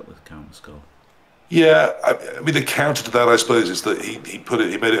maybe got the counter skull. Yeah, I mean the counter to that, I suppose, is that he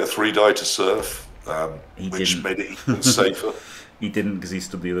made it a 3-die to surf, which made it even safer. He didn't because he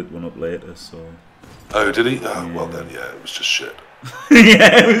stood the other one up later. So. Oh, did he? Oh, yeah. Well then, yeah, it was just shit.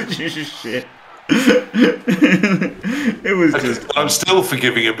 Yeah, it was just shit. It was just. I'm still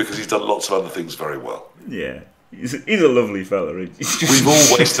forgiving him because he's done lots of other things very well. Yeah, he's a lovely fella. We've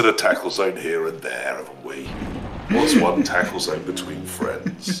all wasted a tackle zone here and there, haven't we? What's one tackle zone between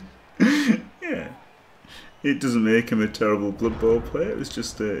friends? Yeah, it doesn't make him a terrible Blood Bowl player. It was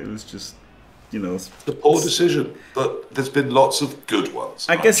just, you know, the poor decision. But there's been lots of good ones.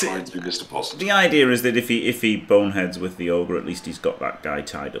 I guess trying to be Mr. Positive. The idea is that if he boneheads with the ogre, at least he's got that guy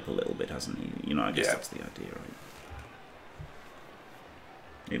tied up a little bit, hasn't he? You know, I guess that's the idea, right?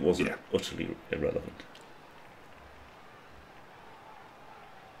 It wasn't utterly irrelevant.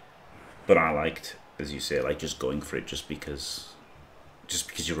 But I liked, as you say, like just going for it just because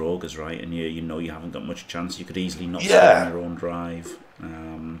you're ogres, right? And you know you haven't got much chance. You could easily not stay on your own drive. I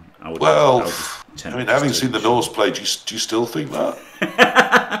mean, having seen the Norse play, do you still think that?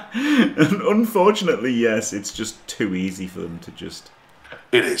 Unfortunately, yes. It's just too easy for them to just...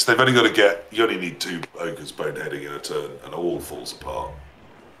 It is. They've only got to get... You only need 2 ogres boneheading in a turn, and all falls apart.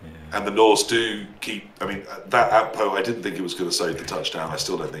 Yeah. And the Norse do keep... I mean, that Apo, I didn't think it was going to save the touchdown. I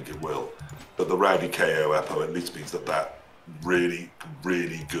still don't think it will. But the Rowdy KO Apo at least means that really,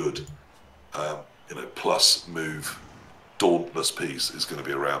 really good, plus move, dauntless piece is going to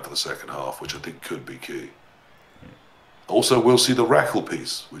be around for the second half, which I think could be key. Yeah. Also, we'll see the Rackle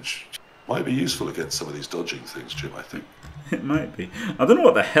piece, which might be useful against some of these dodging things, Jim, I think. It might be. I don't know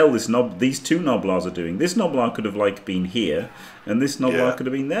what the hell these 2 Noblars are doing. This Noblar could have been here, and this Noblar could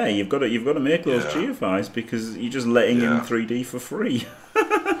have been there. You've got to make those GFIs because you're just letting him 3D for free.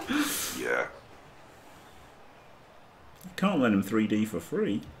 Yeah. You can't let him 3D for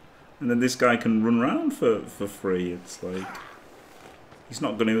free. And then this guy can run around for free. It's like... He's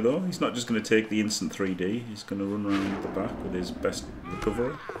not going to, though. He's not just going to take the instant 3D. He's going to run around the back with his best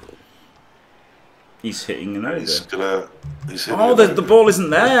recovery. He's hitting an ogre. The ball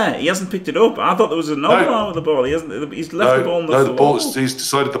isn't there. He hasn't picked it up. I thought there was a Noblar with the ball. He's left the ball on the floor. He's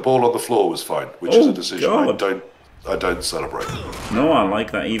decided the ball on the floor was fine, which is a decision I don't celebrate. No, I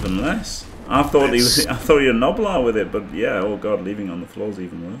like that even less. I thought he had a Noblar with it, but yeah, oh god, leaving on the floor is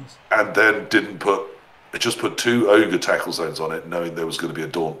even worse. And then just put 2 ogre tackle zones on it, knowing there was going to be a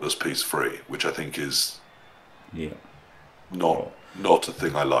dauntless piece free, which I think is not a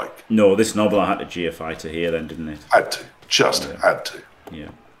thing I like. No, this Noblar had to GFI to here then, didn't it? Had to. Yeah,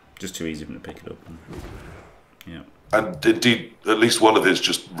 just too easy for him to pick it up. Yeah. And indeed, at least one of his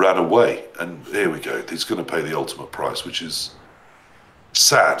just ran away, and here we go. He's going to pay the ultimate price, which is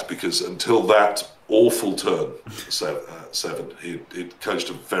sad because until that awful turn, 7, he'd coached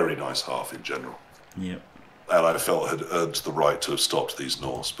a very nice half in general. Yeah. And I felt had earned the right to have stopped these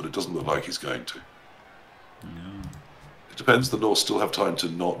Norse, but it doesn't look like he's going to. No. It depends. The Norse still have time to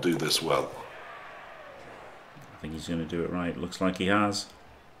not do this well. I think he's going to do it right. Looks like he has.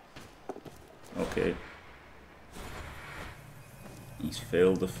 Okay. He's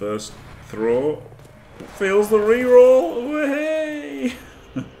failed the first throw. Fails the reroll. Way!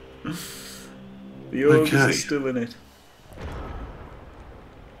 The Ogres are still in it.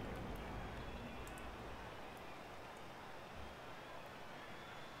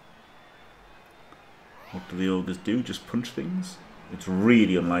 What do the Ogres do? Just punch things? It's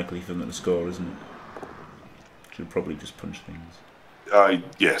really unlikely for them to score, isn't it? Should probably just punch things.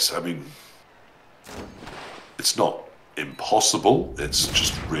 Yes, I mean, it's not impossible. It's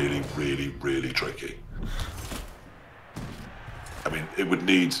just really, really, really tricky. I mean, it would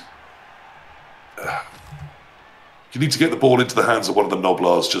need... you need to get the ball into the hands of one of the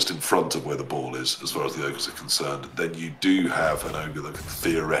Noblars just in front of where the ball is, as far as the Ogres are concerned. Then you do have an Ogre that can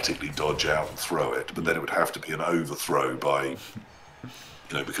theoretically dodge out and throw it, but then it would have to be an overthrow by...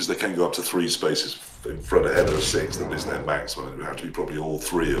 because they can go up to 3 spaces in front ahead of 6, that is their maximum. It would have to be probably all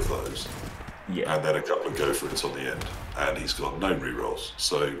 3 of those. Yeah. And then a couple of go-for-its on the end. And he's got no rerolls.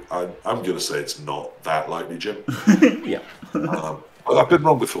 So I'm going to say it's not that likely, Jim. Yeah. I've been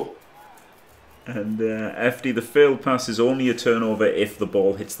wrong before. And FD, the failed pass is only a turnover if the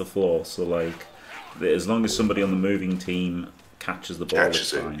ball hits the floor. So, like, as long as somebody on the moving team catches the ball,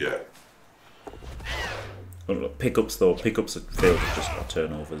 Catches it, yeah. Pickups, though, pickups are failed are just got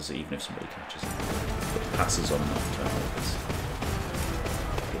turnovers, even if somebody catches it. But passes are not turnovers.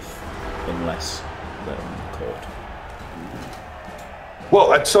 Unless they're on the court.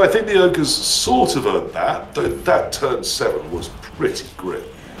 Well, so I think the Ogres sort of earned that. That turn 7 was pretty grim.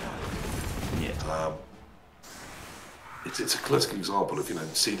 Yeah. It's a classic example of,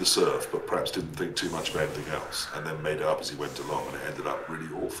 see the serve, but perhaps didn't think too much about anything else, and then made it up as he went along, and it ended up really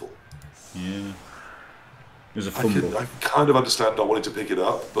awful. Yeah. It was a fumble. I kind of understand not wanting to pick it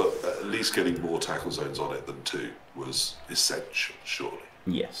up, but at least getting more tackle zones on it than 2 was essential, surely.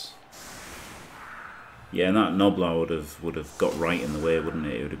 Yes. Yeah, and that Noblar would have got right in the way, wouldn't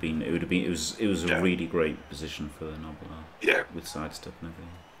it? It was a really great position for the Noblar. Yeah. With sidestep and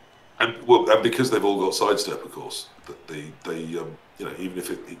everything. And because they've all got sidestep, of course, they even if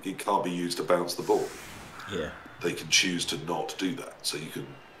it can't be used to bounce the ball, they can choose to not do that. So you can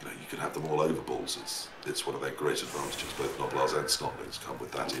have them all over balls. It's one of their great advantages. Both Noblars and Snotlings come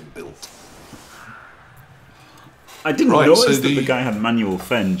with that inbuilt. I didn't notice that the guy had manual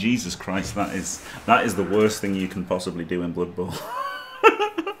fend. Jesus Christ, that is the worst thing you can possibly do in Blood Bowl.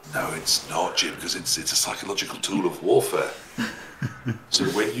 No, it's not, Jim, because it's a psychological tool of warfare. So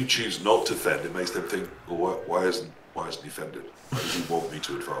when you choose not to fend, it makes them think, well, why isn't he fended? Why does he want me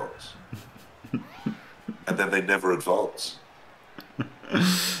to advance? And then they never advance.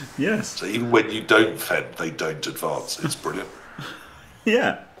 Yes. So even when you don't fend, they don't advance. It's brilliant.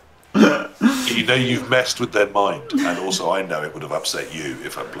 Yeah. You've messed with their mind, and also I know it would have upset you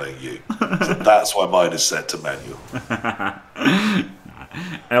if I'm playing you. So that's why mine is set to manual.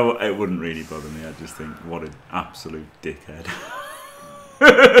 It wouldn't really bother me. I just think, what an absolute dickhead.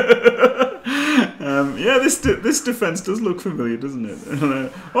 This defense does look familiar, doesn't it?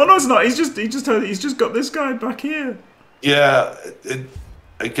 Oh no, it's not. He's just got this guy back here. Yeah.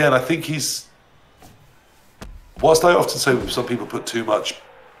 Again, I think he's. Whilst I often say some people put too much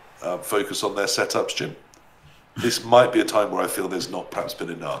focus on their setups, Jim, this might be a time where I feel there's not perhaps been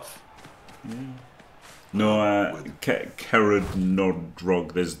enough. No, Kerud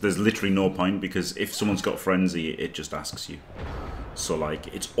Nordrog, there's literally no point, because if someone's got Frenzy, it just asks you. So, like,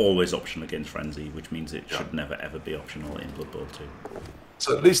 it's always optional against Frenzy, which means it should never ever be optional in Blood Bowl 2.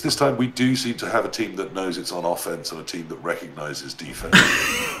 So at least this time we do seem to have a team that knows it's on offense and a team that recognises defense.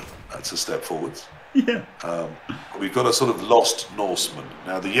 That's a step forwards. Yeah. We've got a sort of lost Norseman.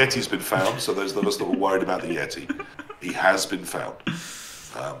 Now, the Yeti's been found, so those of us that were worried about the Yeti, he has been found.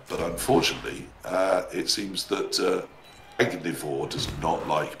 But unfortunately, it seems that Agnivore does not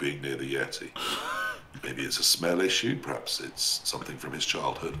like being near the Yeti. Maybe it's a smell issue, perhaps it's something from his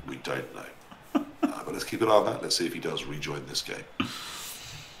childhood, we don't know. But let's keep an eye on that, let's see if he does rejoin this game.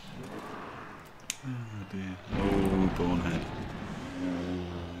 Oh dear. Oh, Bonehead.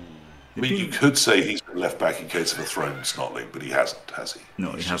 I mean, you could say he's been left back in case of a thrown Snotling, but he hasn't, has he?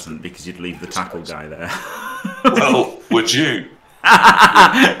 No, he hasn't, because you'd leave the tackle guy there. Well, would you?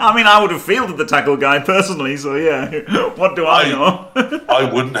 I mean, I would have fielded the tackle guy personally, so yeah. What do I know? I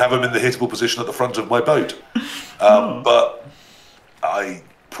wouldn't have him in the hittable position at the front of my boat. But I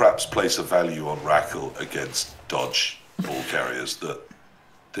perhaps place a value on Rackle against dodge ball carriers that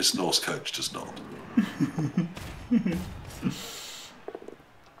this Norse coach does not.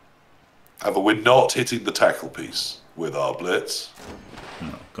 However, we're not hitting the tackle piece with our blitz.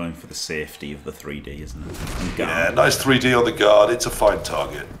 No, going for the safety of the 3D, isn't it? Yeah, nice 3D on the guard. It's a fine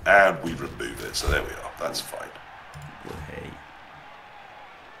target. And we remove it, so there we are. That's fine. Hey.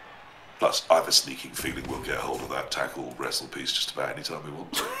 Plus, I have a sneaking feeling we'll get hold of that tackle wrestle piece just about any time we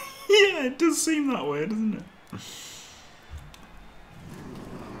want to. Yeah, it does seem that way, doesn't it?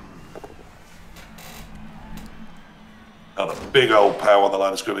 And a big old pow on the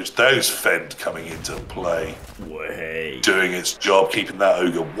line of scrimmage. Those Fend coming into play. Way. Doing its job, keeping that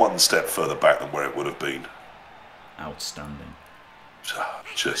Ogre one step further back than where it would have been. Outstanding.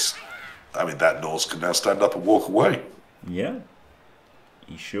 I mean, that Norse can now stand up and walk away. Yeah.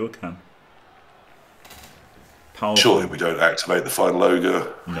 He sure can. Powerful. Surely we don't activate the final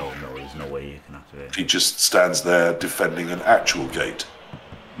Ogre. No, there's no way you can activate it. He just stands there defending an actual gate.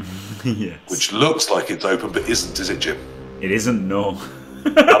 Yes. Which looks like it's open, but isn't, is it, Jim? It isn't, no.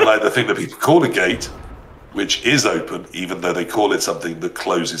 Unlike the thing that people call a gate, which is open, even though they call it something that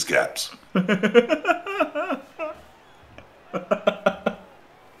closes gaps.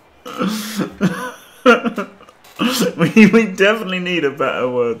 we definitely need a better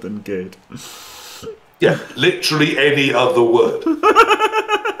word than gate. Yeah, literally any other word.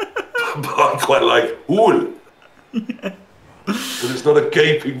 But I'm quite like hole. But it's not a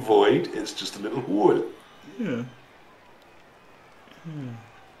gaping void, it's just a little hole. Yeah.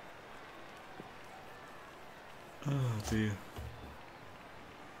 Oh dear.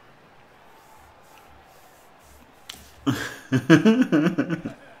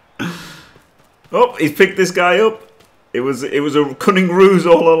 Oh, he's picked this guy up. It was a cunning ruse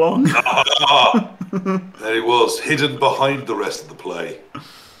all along. There he was, hidden behind the rest of the play.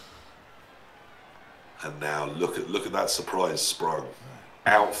 And now look at that surprise sprung,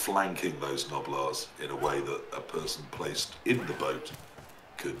 outflanking those Noblars in a way that a person placed in the boat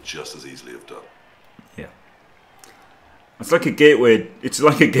could just as easily have done. Yeah. It's like a gateway. It's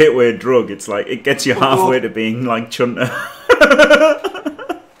like a gateway drug. It's like it gets you halfway to being like Chunter.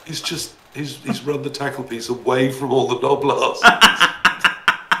 He's run the tackle piece away from all the Noblars.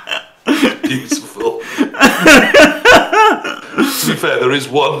 Beautiful. To be fair, there is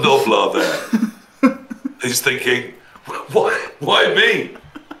one Noblar there. He's thinking, why me?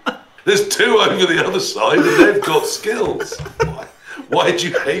 There's two over the other side and they've got skills. Why do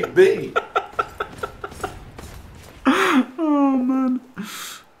you hate me? Oh man.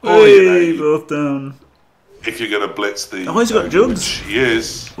 Oh, hey, both down. If you're going to blitz the... Oh, he's got jugs. He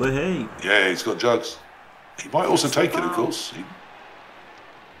is. Well, hey. Yeah, he's got jugs. He might also take it, of course.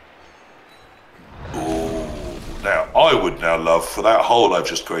 Oh, now, I would now love for that hole I've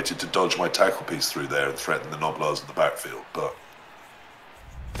just created to dodge my tackle piece through there and threaten the Noblars in the backfield, but...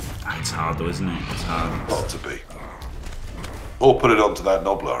 It's hard though, isn't it? It's hard. Not to be. Or put it onto that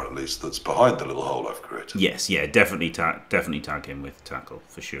Noblar, at least, that's behind the little hole I've created. Yes, yeah, definitely tag him with tackle,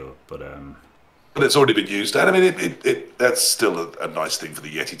 for sure, but... But it's already been used, and I mean, that's still a nice thing for the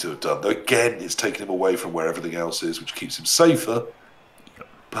Yeti to have done. Though again, it's taken him away from where everything else is, which keeps him safer. Yep.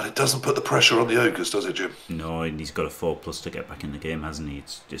 But it doesn't put the pressure on the Ogres, does it, Jim? No, and he's got a 4+ to get back in the game, hasn't he?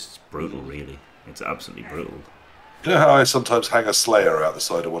 It's just brutal, really. It's absolutely brutal. You know how I sometimes hang a Slayer out the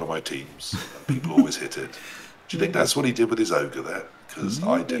side of one of my teams, and people always hit it? Do you think that's what he did with his Ogre there? Because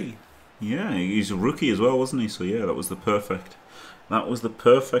I do. Yeah, he's a rookie as well, wasn't he? So yeah, that was the perfect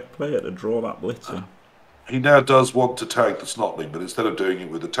player to draw that blitzer. He now does want to tag the Snotling, but instead of doing it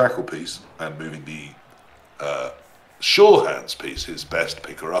with the tackle piece and moving the sure hands piece, his best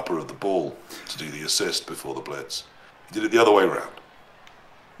picker-upper of the ball, to do the assist before the blitz, he did it the other way around.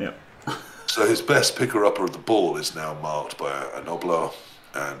 Yeah. So his best picker-upper of the ball is now marked by a Noblar,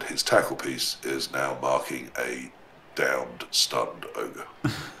 and his tackle piece is now marking a downed, stunned Ogre.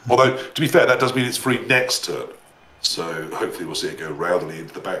 Although, to be fair, that does mean it's free next turn. So hopefully we'll see it go rowdily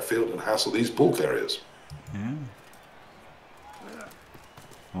into the backfield and hassle these ball carriers. Yeah.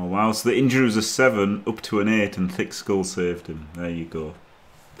 Oh wow, so the injury was a 7 up to an 8 and Thick Skull saved him. There you go.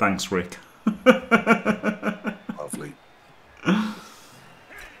 Thanks, Rick. Lovely.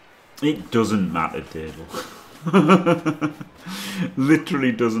 It doesn't matter, Dable.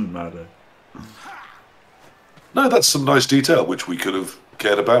 Literally doesn't matter. No, that's some nice detail which we could have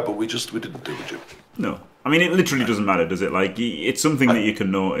cared about, but we didn't do it, Jim. No. I mean, it literally doesn't matter, does it? Like, it's something that you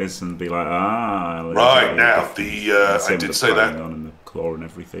can notice and be like, Right, now, I did say that. On and the claw and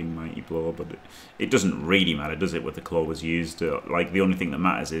everything, mighty blow, but it doesn't really matter, does it, what the claw was used? Like, the only thing that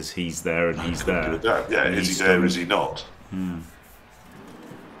matters is he's there and he's there. Yeah, is he there, is he not? Yeah.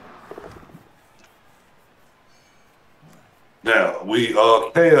 Now,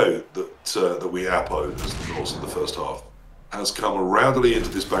 our KO that we appoed as the Norse in the first half has come rowdily into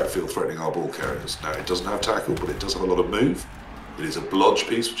this backfield threatening our ball carriers. Now, it doesn't have tackle, but it does have a lot of move. It is a blodge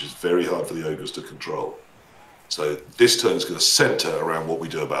piece, which is very hard for the Ogres to control. So this turn is going to centre around what we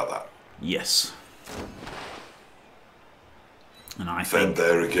do about that. Yes. And I think...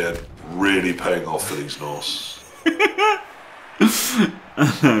 there again, really paying off for these Norse. I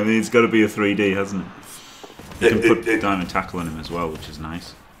mean, it's got to be a 3D, hasn't it? You can put diamond tackle on him as well, which is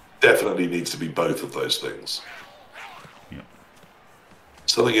nice. Definitely needs to be both of those things. Yep.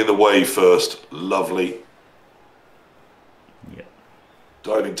 Something in the way first, lovely. Yep.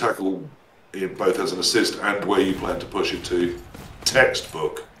 Diving tackle in both as an assist and where you plan to push it to.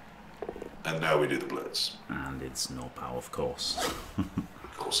 Textbook. And now we do the blitz. And it's no power, of course.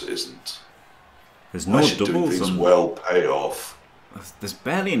 Of course it isn't. There's no doubles on... well pay off. There's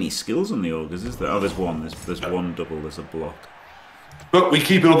barely any skills on the Ogres, is there? Oh, there's one. There's one double. There's a block. But we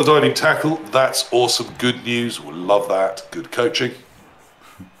keep it on the diving tackle. That's awesome. Good news. We'll love that. Good coaching.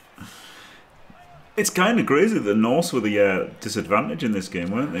 It's kind of crazy. The Norse were the disadvantage in this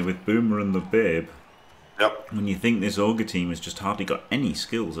game, weren't they? With Boomer and the Babe. Yep. When you think this Ogre team has just hardly got any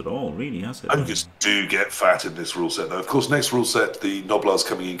skills at all, really, has it? Ogres do get fat in this rule set, though. Of course, next rule set, the Noblar's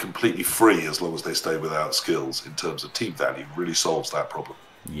coming in completely free as long as they stay without skills in terms of team value. Really solves that problem.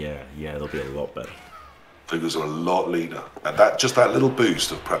 Yeah, they'll be a lot better. Figures are a lot leaner, and that little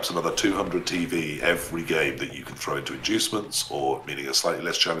boost of perhaps another 200 TV every game that you can throw into inducements, or meaning a slightly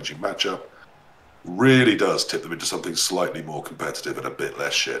less challenging matchup, really does tip them into something slightly more competitive and a bit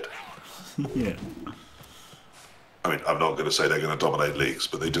less shit. Yeah. I mean, I'm not going to say they're going to dominate leagues,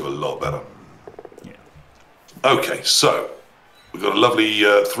 but they do a lot better. Yeah. Okay, so we've got a lovely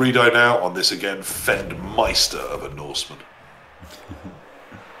 3-die now on this again, Fendmeister of a Norseman.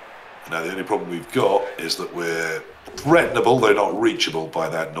 Now, the only problem we've got is that we're threatenable, though not reachable, by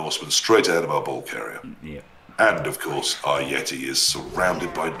that Norseman straight ahead of our ball carrier. Yeah. And, of course, our Yeti is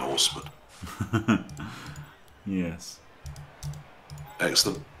surrounded by Norsemen. Yes.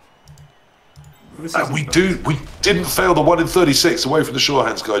 Excellent. And we didn't fail the 1 in 36 away from the shore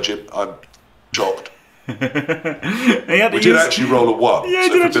hands guy, Jim. I'm shocked. We did actually roll a 1, so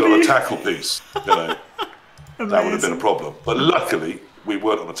if we'd been on a tackle piece, you know, that would have been a problem. But luckily, we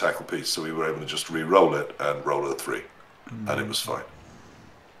weren't on a tackle piece, so we were able to just re-roll it and roll a 3. And it was fine.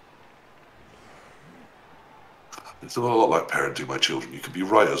 It's a lot like parenting my children. You can be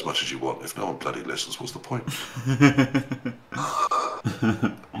right as much as you want. If no one bloody listens, what's the point?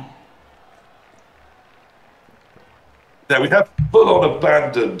 Now, we have full-on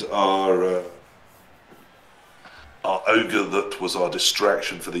abandoned our ogre that was our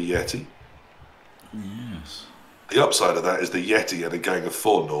distraction for the Yeti. Yes. The upside of that is the Yeti and a gang of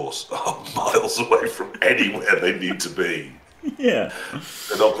 4 Norse are miles away from anywhere they need to be. Yeah.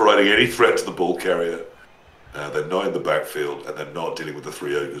 They're not providing any threat to the ball carrier. They're not in the backfield, and they're not dealing with the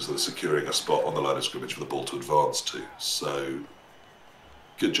 3 ogres that are securing a spot on the line of scrimmage for the ball to advance to. So,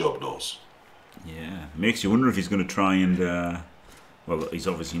 good job, Norse. Yeah, makes you wonder if he's going to try and. Well, he's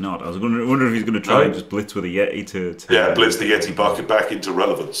obviously not. I was wondering if he's going to try and just blitz with a Yeti to blitz the Yeti bucket back into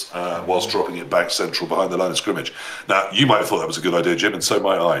relevance whilst dropping it back central behind the line of scrimmage. Now, you might have thought that was a good idea, Jim, and so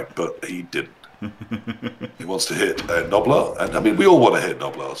might I, but he didn't. He wants to hit Noblar, and I mean, we all want to hit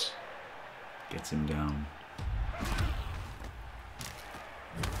Noblars. Gets him down.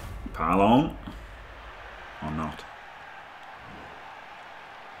 Pile on. Or not.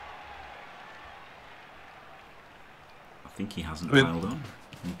 I think he hasn't piled on.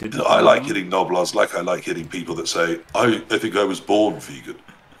 I like hitting Noblars like I like hitting people that say, I think I was born vegan.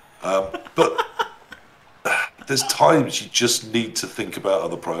 But there's times you just need to think about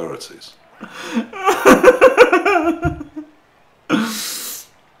other priorities.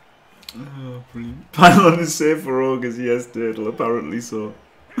 Oh, brilliant. Pylon is safe for Ogres, yes, Durdle, apparently so.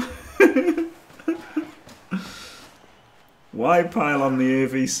 Why pile on the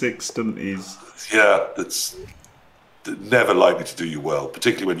AV6 stunties? Yeah, it's never likely to do you well,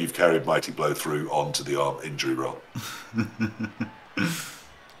 particularly when you've carried Mighty Blow through onto the arm injury roll.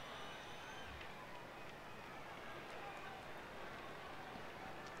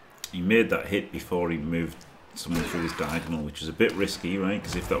 He made that hit before he moved someone through his diagonal, which was a bit risky, right?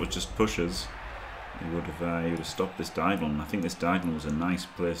 Because if that was just pushes, he would have stopped this diagonal. And I think this diagonal was a nice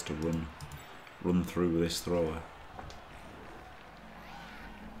place to run through with this thrower.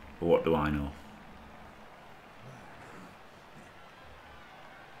 But what do I know?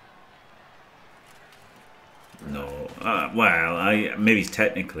 No. Well, maybe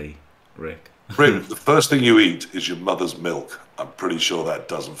technically, Rick. Rick, the first thing you eat is your mother's milk. I'm pretty sure that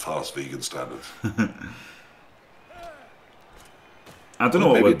doesn't pass vegan standards. I don't know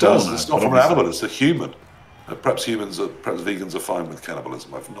what maybe it does. It's not from an animal, it's a human. Perhaps vegans are fine with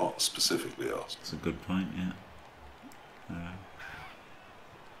cannibalism. I've not specifically asked. That's a good point, yeah.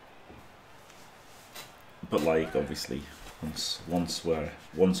 But like, obviously, once we're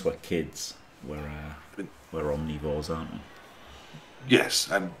kids, we're omnivores, aren't we? Yes,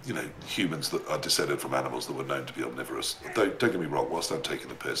 and you know, humans that are descended from animals that were known to be omnivorous. Don't get me wrong. Whilst I'm taking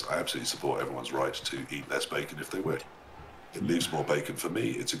the piss, I absolutely support everyone's right to eat less bacon if they wish. It leaves more bacon for me.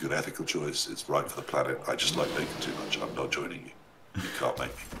 It's a good ethical choice. It's right for the planet. I just like bacon too much. I'm not joining you. You can't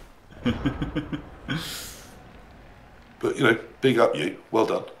make me. But you know, big up you. Well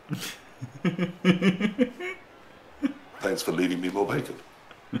done. Thanks for leaving me more bacon.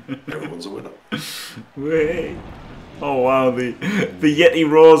 Everyone's a winner. Wait. Oh wow, the Yeti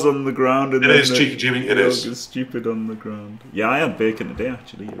roars on the ground and it is cheeky, Jimmy. It is stupid on the ground. Yeah, I had bacon today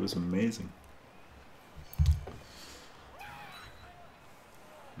actually. It was amazing.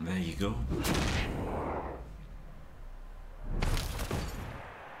 There you go.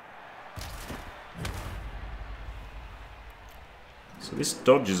 So this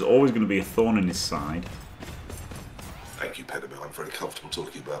dodge is always going to be a thorn in his side. Thank you, Pedimil. I'm very comfortable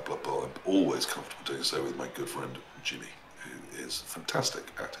talking about Blood Bowl. I'm always comfortable doing so with my good friend Jimmy, who is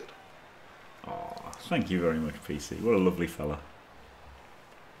fantastic at it. Oh, thank you very much, PC. What a lovely fella.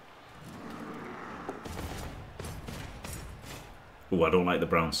 Oh, I don't like the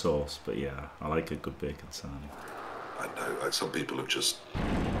brown sauce, but yeah, I like a good bacon sarnie. I know, like some people have just...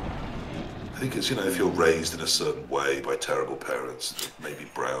 I think it's, you know, if you're raised in a certain way by terrible parents, maybe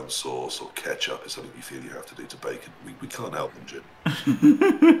brown sauce or ketchup is something you feel you have to do to bacon. We can't help them, Jim.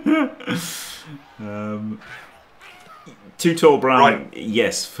 Too tall brown, Right.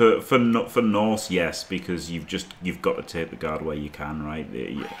 yes. For Norse, yes, because you've got to take the guard where you can, right?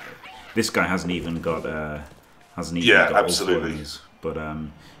 This guy hasn't even got got absolutely. Ulfwerners, but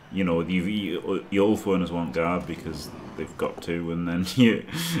you know, your Ulfwerners want guard because they've got to, and then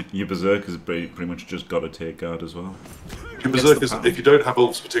your berserkers pretty much just got to take guard as well. Your berserkers, if you don't have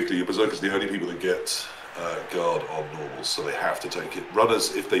ults particularly, your berserkers are the only people that get guard on normals, so they have to take it.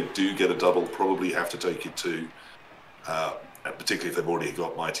 Runners, if they do get a double, probably have to take it too. And particularly if they've already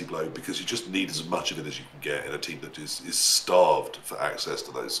got Mighty Blow, because you just need as much of it as you can get in a team that is starved for access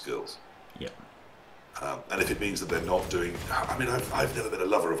to those skills. Yeah. And if it means that they're not doing... I mean, I've never been a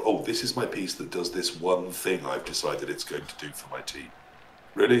lover of, oh, this is my piece that does this one thing I've decided it's going to do for my team.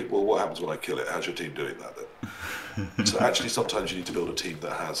 Really? Well, what happens when I kill it? How's your team doing that then? So actually, sometimes you need to build a team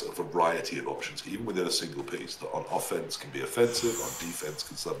that has a variety of options, even within a single piece, that on offense can be offensive, on defense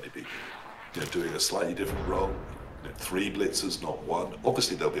can suddenly be doing a slightly different role. 3 blitzers, not 1.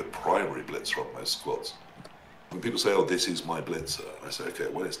 Obviously, there'll be a primary blitzer on most squads. When people say, oh, this is my blitzer, I say, okay,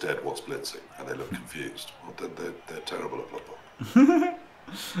 when it's dead, what's blitzing? And they look confused. Well, then they're terrible at Blood Bowl.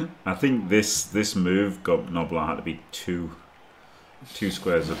 I think this move got Noblar to be two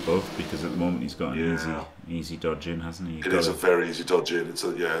squares above, because at the moment he's got an easy dodge in, hasn't he? It is a very easy dodge in. It's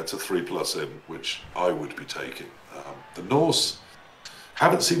a 3+ in, which I would be taking. The Norse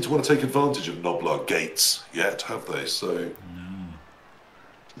haven't seemed to want to take advantage of Noblar gates yet, have they? So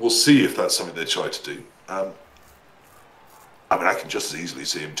we'll see if that's something they try to do. I mean, I can just as easily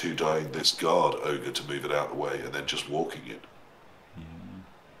see him 2-dying this guard ogre to move it out of the way and then just walking in.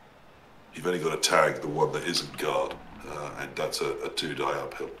 You've only got to tag the one that isn't guard, and that's a 2-die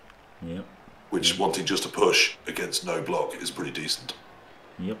uphill. Yep. Which, wanting just to push against no block, is pretty decent.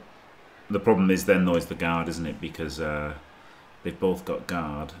 Yep. The problem is then, though, is the guard, isn't it? Because they've both got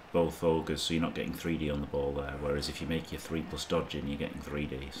guard, both ogres, so you're not getting 3D on the ball there. Whereas if you make your 3+ dodge in, you're getting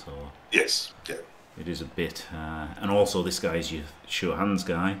 3D. So yes, yeah. It is a bit, and also this guy's your sure hands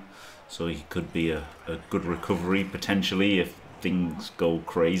guy, so he could be a good recovery potentially if things go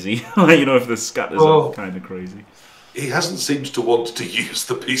crazy. You know, if the scatters are kind of crazy. He hasn't seemed to want to use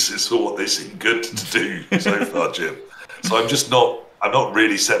the pieces for what they seem good to do so far, Jim. So I'm not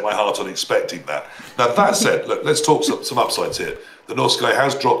really set my heart on expecting that. Now that said, look, let's talk some upsides here. The Norse guy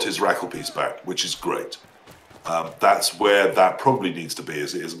has dropped his Rackle piece back, which is great. That's where that probably needs to be,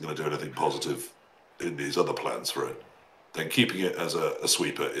 as it isn't going to do anything positive in his other plans for it. Then keeping it as a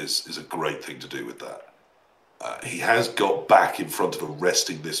sweeper is a great thing to do with that. He has got back in front of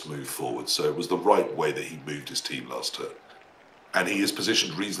arresting this move forward, so it was the right way that he moved his team last turn. And he is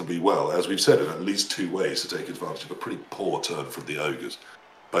positioned reasonably well, as we've said, in at least 2 ways to take advantage of a pretty poor turn from the Ogres,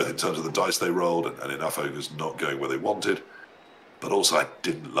 both in terms of the dice they rolled and enough Ogres not going where they wanted. But also, I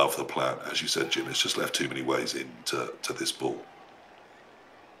didn't love the plan. As you said, Jim, it's just left too many ways into this ball.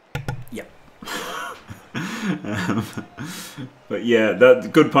 Yeah. But yeah, that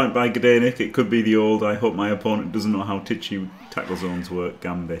good point by Gdanik. It could be the old "I hope my opponent doesn't know how titchy tackle zones work"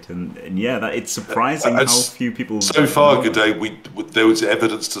 gambit, and yeah, that it's surprising how few people. So far, Gdanik, there was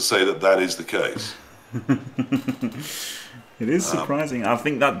evidence to say that is the case. It is surprising. I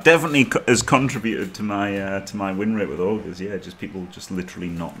think that definitely has contributed to my win rate with Ogres. Yeah, just people just literally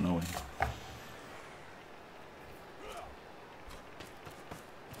not knowing.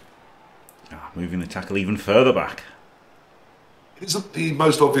 Moving the tackle even further back. It isn't the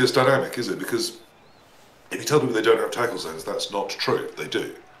most obvious dynamic, is it? Because if you tell people they don't have tackle zones, that's not true. They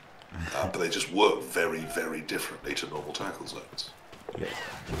do. But they just work very, very differently to normal tackle zones. Yeah.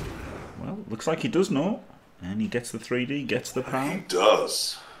 Well, looks like he does know. And he gets the 3D, gets the power. He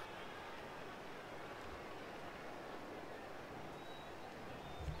does.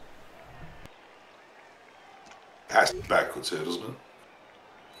 Has to be backwards here, doesn't it?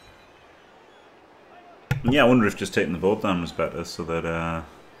 Yeah, I wonder if just taking the board down was better, so that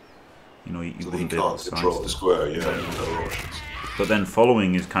you know, you so wouldn't be able to control the square. Yeah, no options. But then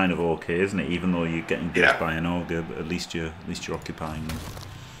following is kind of okay, isn't it? Even though you're getting beat by an ogre, but at least you're occupying them.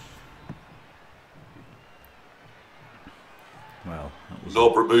 Well, that was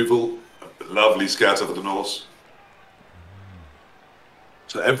Knob removal, lovely scatter for the Norse.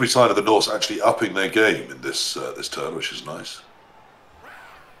 So every side of the Norse actually upping their game in this turn, which is nice.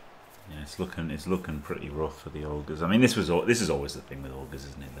 Yeah, it's looking pretty rough for the ogres. I mean, this is always the thing with ogres,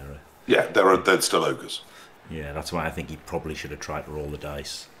 isn't it? They're still ogres. Yeah, that's why I think he probably should have tried to roll the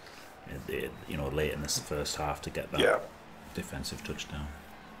dice, you know, late in this first half to get that defensive touchdown.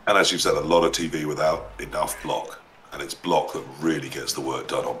 And as you've said, a lot of TV without enough block, and it's block that really gets the work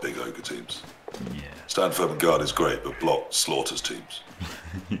done on big ogre teams. Yeah. Stand firm and guard is great, but block slaughters teams.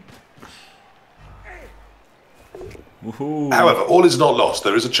 However, all is not lost.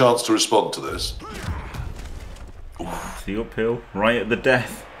 There is a chance to respond to this. The uphill, right at the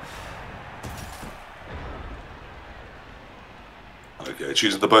death. Okay,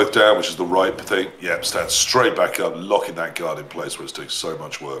 choosing the both down, which is the right thing. Yep, stand straight back up, locking that guard in place where it's doing so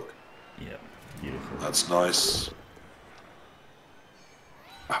much work. Yep, beautiful. That's nice.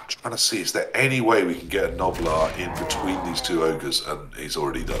 I'm trying to see, is there any way we can get a Noblar in between these two ogres? And he's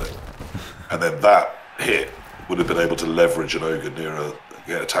already done it. And then that hit would have been able to leverage an ogre near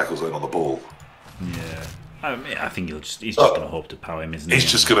get a tackle zone on the ball. Yeah. I mean, I think he's just going to hope to power him, isn't he?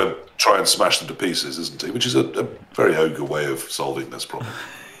 He's just going to try and smash them to pieces, isn't he? Which is a very ogre way of solving this problem.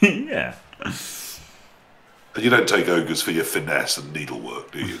 Yeah. And you don't take ogres for your finesse and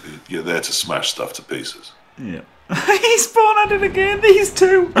needlework, do you? You're there to smash stuff to pieces. Yeah. He's spawned at it again, these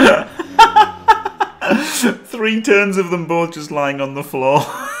two! 3 turns of them both just lying on the floor.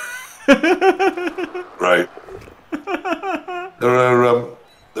 Right.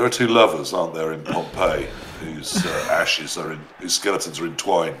 There are 2 lovers, aren't there, in Pompeii, whose whose skeletons are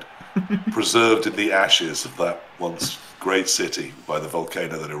entwined, preserved in the ashes of that once great city by the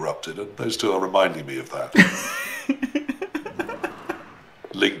volcano that erupted, and those 2 are reminding me of that.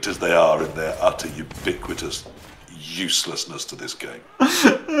 Linked as they are in their utter ubiquitous uselessness to this game.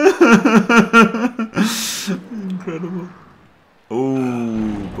 Incredible.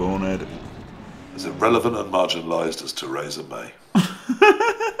 Oh, bonehead. As irrelevant and marginalised as Theresa May.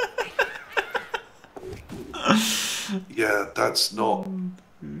 Yeah, that's not...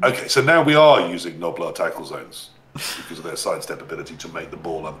 Okay, so now we are using Noblar tackle zones because of their sidestep ability to make the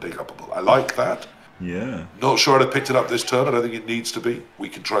ball unpickupable. I like that. Yeah. Not sure I'd have picked it up this turn. I don't think it needs to be. We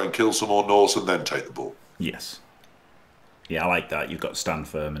can try and kill some more Norse and then take the ball. Yes. Yeah, I like that. You've got stand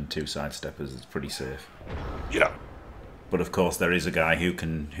firm and 2 sidesteppers. It's pretty safe. Yeah. But of course, there is a guy who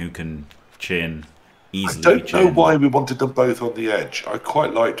can chain easily. I don't know why we wanted them both on the edge. I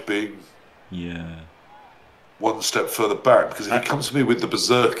quite liked being one step further back, because if he comes to me with the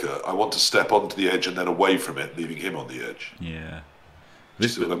Berserker, I want to step onto the edge and then away from it, leaving him on the edge. Yeah. Do you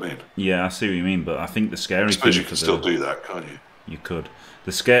see what I mean? Yeah, I see what you mean, but I think the scary thing... I suppose you can still do that, can't you? You could.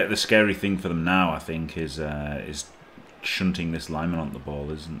 The scary thing for them now, I think, is shunting this lineman on the ball,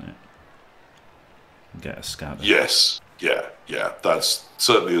 isn't it? Get a scatter. Yes. Yeah. That's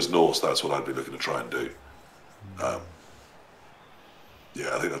certainly, as Norse, that's what I'd be looking to try and do. Yeah,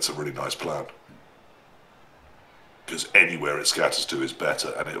 I think that's a really nice plan. Because anywhere it scatters to is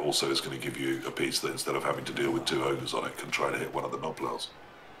better, and it also is going to give you a piece that, instead of having to deal with 2 ogres on it, can try to hit one of the Noblars.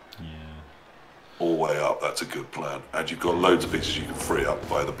 Yeah. All the way up, that's a good plan. And you've got loads of pieces you can free up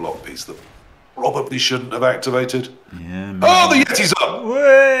by the block piece that probably shouldn't have activated. Yeah. Maybe. Oh, the Yeti's up!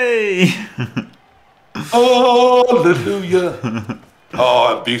 Way! Hallelujah!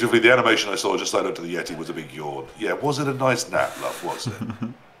 Oh, and beautifully, the animation I saw just led up to the Yeti was a big yawn. Yeah, was it a nice nap, love, was it?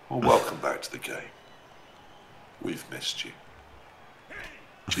 Well, welcome back to the game. We've missed you.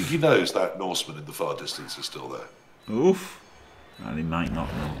 Cheeky knows that Norseman in the far distance is still there. Oof. Well, he might not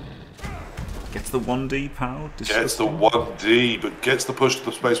know. Gets the 1D power. Gets the 1D, but gets the push to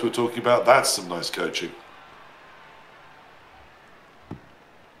the space we're talking about. That's some nice coaching.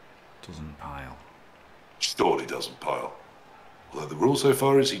 Doesn't pile. Surely doesn't pile. Although the rule so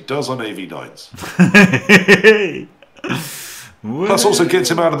far is he does on AV9s. Plus also gets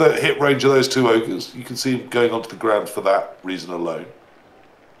him out of the hit range of those 2 ogres. You can see him going onto the ground for that reason alone.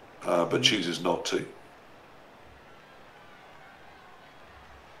 But chooses not to.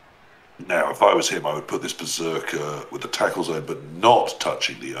 Now, if I was him, I would put this Berserker with the tackle zone, but not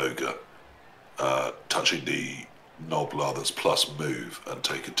touching the ogre. Touching the Noblar that's plus move, and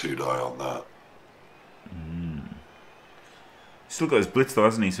take a 2 die on that. He's still got his blitz though,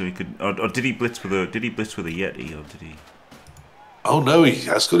 hasn't he? So he could, or did he blitz with a Yeti, or did he? Oh no, he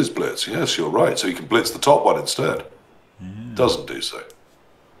has got his blitz. Yes, you're right. So he can blitz the top one instead. Yeah. Doesn't do so.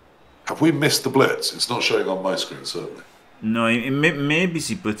 Have we missed the blitz? It's not showing on my screen, certainly. No, maybe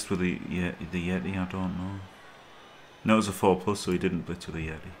he blitzed with the Yeti. I don't know. No, it was a 4+, so he didn't blitz with a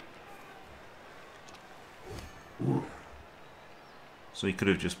Yeti. Ooh. So he could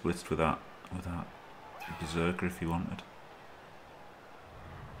have just blitzed with that Berserker if he wanted.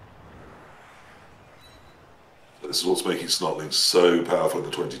 This is what's making Snotling so powerful in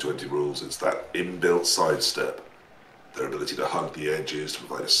the 2020 rules. It's that inbuilt sidestep. their ability to hug the edges, to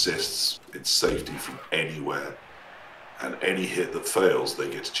provide assists, it's safety from anywhere. And any hit that fails, they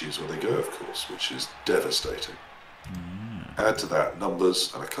get to choose where they go, of course, which is devastating. Add to that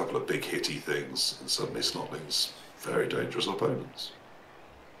numbers and a couple of big hitty things, and suddenly Snotlings, very dangerous opponents.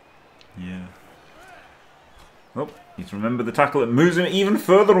 Yeah. Oh, need to remember the tackle that moves him even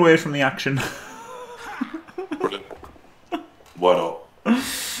further away from the action. Brilliant. Why not?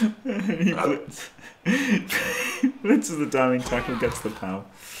 He blitzes the diving tackle, gets the power.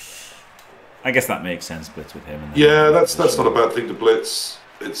 I guess that makes sense, blitz with him. And yeah, that's not a bad thing to blitz.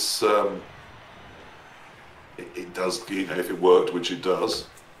 It's it does, you know, if it worked, which it does.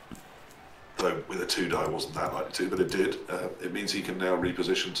 Though with a 2-die wasn't that likely to, but it did. It means he can now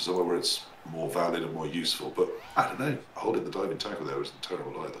reposition to somewhere where it's more valid and more useful. But I don't know, holding the diving tackle there isn't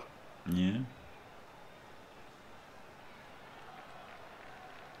terrible either. Yeah.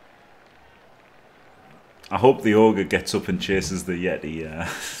 I hope the ogre gets up and chases the Yeti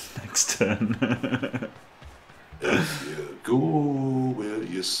next turn. If you go, will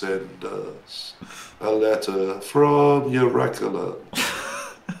you send us a letter from Anraka?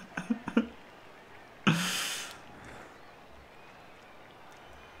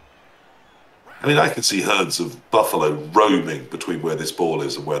 I mean, I can see herds of buffalo roaming between where this ball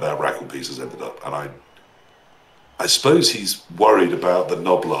is and where that rackle piece has ended up. And I suppose he's worried about the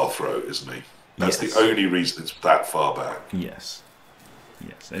Noblar throw, isn't he? That's the only reason it's that far back. Yes.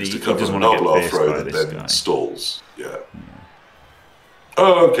 Yes. And It's he to cover doesn't a want to Noblar get throw by that this then guy. stalls. Yeah.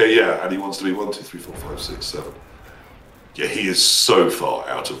 Oh, okay, yeah. And he wants to be 1, 2, 3, 4, 5, 6, 7. Yeah, he is so far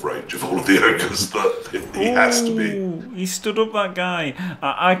out of range of all of the ogres that he has to be. He stood up that guy.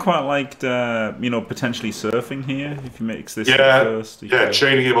 I quite liked, you know, potentially surfing here if he makes this first. Yeah,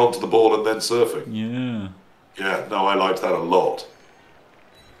 chaining him onto the ball and then surfing. Yeah. Yeah, no, I liked that a lot.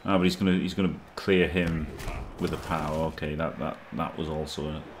 Ah, but he's gonna clear him with a power. Okay, that was also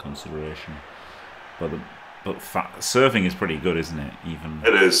a consideration. But surfing is pretty good, isn't it? Even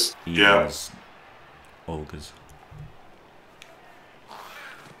it is. Yeah. As ogres.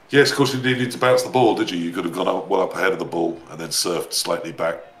 Yes, of course you didn't need to bounce the ball, did you? You could have gone up well up ahead of the ball and then surfed slightly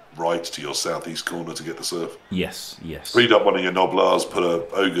back right to your southeast corner to get the surf. Yes, yes. Read up one of your Noblars, put a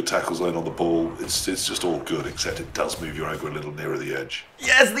ogre tackle zone on the ball. It's just all good, except it does move your ogre a little nearer the edge.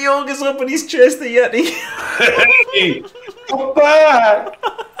 Yes, the ogre's up and he's chased the Yeti. Hey, come back!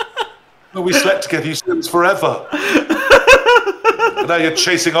 Well, we slept together, you since forever. And now you're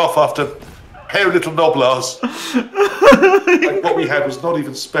chasing off after hairy little Noblars. Like what we had was not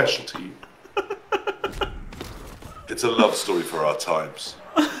even special to you. It's a love story for our times.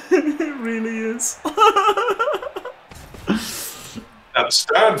 It really is. Now, to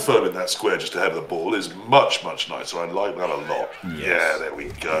stand firm in that square just ahead of the ball is much, much nicer. I like that a lot. Yes. Yeah, there we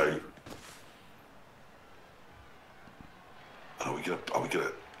go. Are we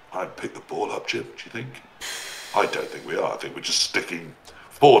gonna pick the ball up, Jim? Do you think? I don't think we are. I think we're just sticking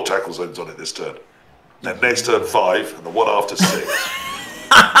 4 tackle zones on it this turn. Then next turn 5, and the one after 6.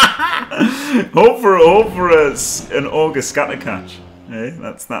 Hope for an ogre scatter catch. Eh?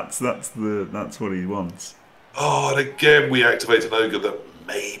 That's what he wants. Oh, and again we activate an ogre that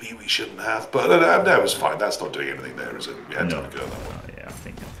maybe we shouldn't have, but no, it was fine. That's not doing anything there, is it? We had time to go that way. Yeah, I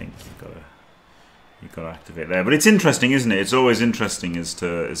think you've got to activate there. But it's interesting, isn't it? It's always interesting as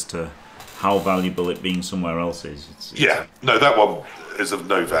to how valuable it being somewhere else is. Yeah, no, that one is of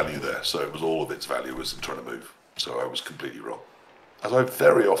no value there. So it was all of its value was in trying to move. So I was completely wrong, as I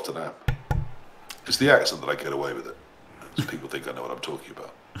very often am. It's the accent that I get away with it. So people think I know what I'm talking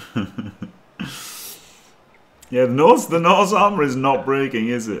about. Yeah, the Norse armor is not breaking,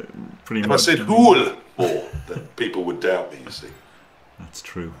 is it? Pretty much. If I said "hool" more, then people would doubt me. You see. That's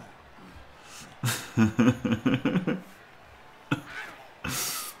true.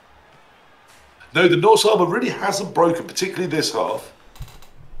 No, the Norse armor really hasn't broken, particularly this half.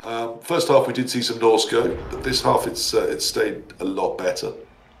 First half we did see some Norse go, but this half it's stayed a lot better.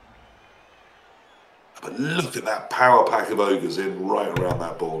 But look at that power pack of ogres in right around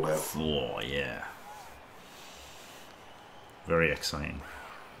that ball now. Oh, yeah. Very exciting.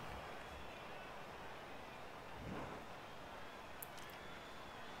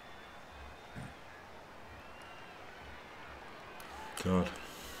 God.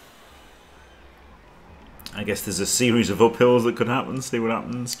 I guess there's a series of uphills that could happen. See what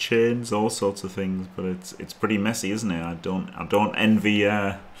happens. Chains, all sorts of things. But it's pretty messy, isn't it? I don't envy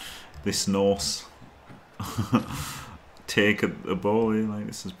this Norse take a ball. Like,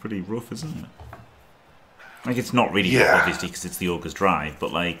 this is pretty rough, isn't it? Like, it's not really rough, obviously, because it's the ogre's drive.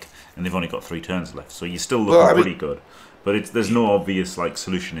 But like, and they've only got 3 turns left, so you're still looking pretty good. But there's no obvious like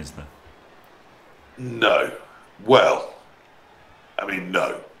solution, is there? No. Well, I mean,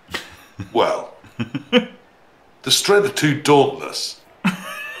 no. Well, the strength 2 Dauntless,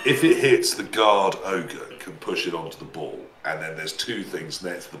 if it hits the guard ogre, can push it onto the ball. And then there's 2 things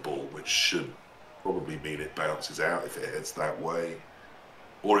next to the ball, which should probably mean it bounces out if it heads that way.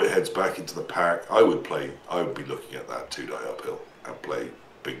 Or it heads back into the pack. I would be looking at that 2 die uphill and play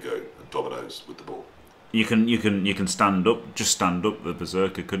bingo and dominoes with the ball. You can stand up, just stand up the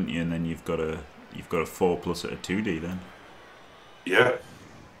berserker, couldn't you? And then you've got a 4+ at a 2D then. Yeah.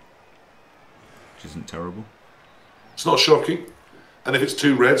 Which isn't terrible. It's not shocking. And if it's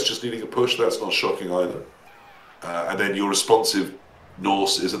 2 reds just needing a push, that's not shocking either. And then your responsive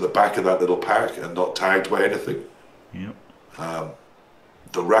Norse is at the back of that little pack and not tagged by anything. Yep.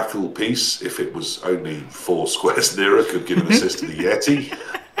 The Rackle piece, if it was only 4 squares nearer, could give an assist to the Yeti.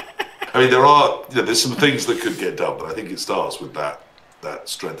 I mean, there's some things that could get done, but I think it starts with that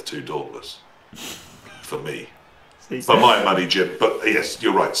strength 2 Dauntless. For me. For my money, Jim. But yes,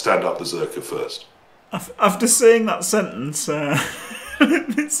 you're right. Stand up Berserker first. After saying that sentence,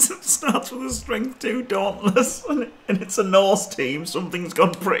 it starts with a strength 2 Dauntless, and it's a Norse team. Something's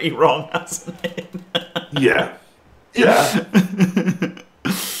gone pretty wrong, hasn't it? Yeah. Yeah.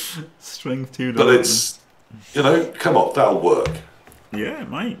 Strength 2 Dauntless. But it's, come on, that'll work. Yeah, it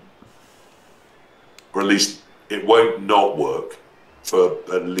might. Or at least it won't not work for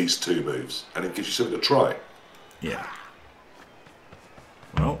at least 2 moves. And it gives you something to try. Yeah.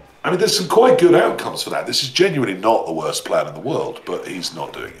 Well, I mean, there's some quite good outcomes for that. This is genuinely not the worst plan in the world, but he's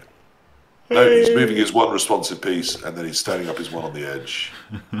not doing it. No, he's moving his 1 responsive piece, and then he's standing up his 1 on the edge.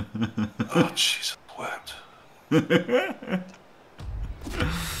 Oh, jeez, I wept. And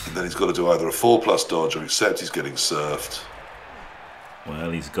then he's got to do either a 4+ dodge or accept he's getting surfed.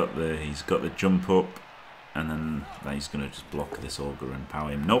 Well, he's got the jump up, and then he's going to just block this ogre and power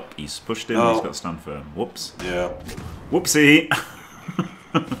him. Nope, he's pushed him. Oh. He's got to stand firm. Whoops. Yeah. Whoopsie.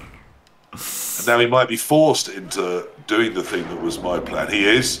 And now he might be forced into doing the thing that was my plan. He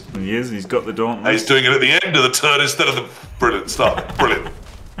is. He is. He's got the Dauntless. And he's doing it at the end of the turn instead of the brilliant start. Brilliant.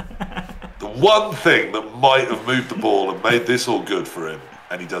 The one thing that might have moved the ball and made this all good for him,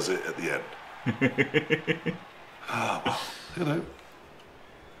 and he does it at the end. Well,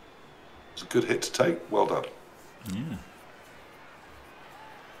 it's a good hit to take. Well done. Yeah.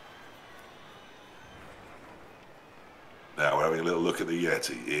 Now we're having a little look at the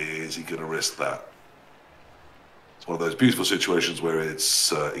Yeti. Is he going to risk that? It's one of those beautiful situations where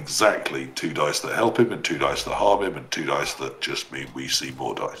it's exactly 2 dice that help him and 2 dice that harm him and 2 dice that just mean we see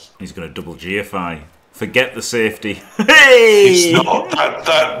more dice. He's going to double GFI. Forget the safety. Hey! It's not.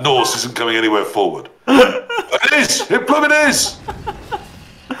 That Norse isn't coming anywhere forward. It is! It blooming is!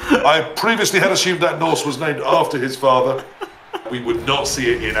 I previously had assumed that Norse was named after his father. We would not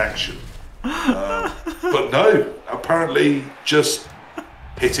see it in action. But no, apparently just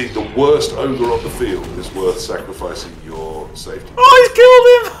hitting the worst ogre on the field is worth sacrificing your safety. Oh, he's killed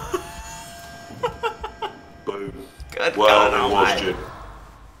him! Boom. Good Well, God, it was, Jim.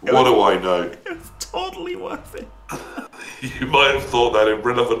 What do I know? It was totally worth it. You might have thought that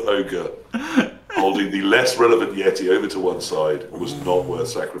irrelevant ogre holding the less relevant Yeti over to one side was not worth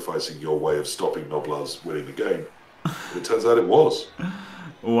sacrificing your way of stopping Noblar's winning the game. But it turns out it was.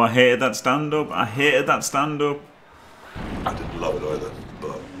 Oh, I hated that stand-up. I hated that stand-up. I didn't love it either,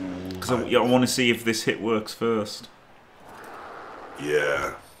 but... Because I want to see if this hit works first.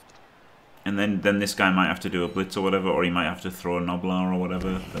 Yeah. And then this guy might have to do a blitz or whatever, or he might have to throw a Noblar or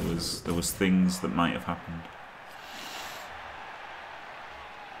whatever. There was things that might have happened.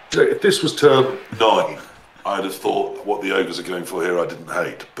 So if this was turn 9, I'd have thought what the ogres are going for here I didn't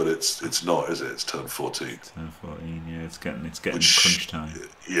hate, but it's not, is it? It's turn 14. Turn 14, yeah, it's getting crunch time.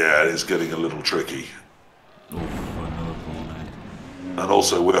 Yeah, it's getting a little tricky. Oh, another ball egg. And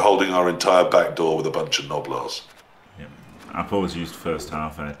also, we're holding our entire back door with a bunch of Noblars. Yeah. I've always used first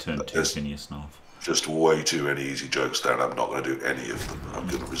half, and I turned 2 Phineas North. Just way too many easy jokes down. I'm not going to do any of them. I'm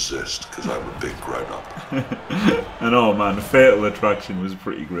going to resist because I'm a big grown-up. And oh man, Fatal Attraction was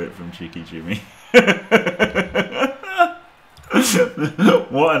pretty great from Cheeky Jimmy.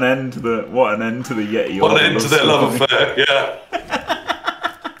 What an end to the Yeti. What an end to their love affair, yeah.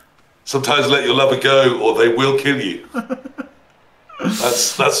 Sometimes let your lover go or they will kill you.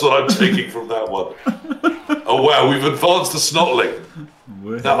 That's what I'm taking from that one. Oh wow, we've advanced to Snotling.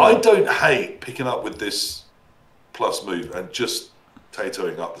 Now I don't hate picking up with this plus move and just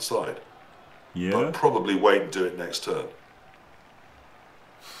tatoing up the side. Yeah. But probably wait and do it next turn.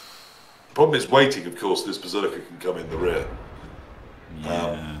 The problem is waiting, of course, this Berserker can come in the rear.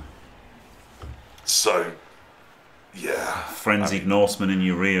 Yeah. So, yeah. frenzied Norseman in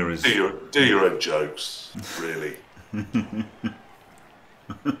your rear is... Do your own jokes, really.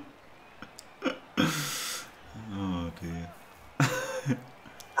 Oh, dear.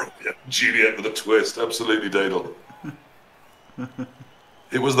 Gilliatt with a twist, absolutely, Dadel.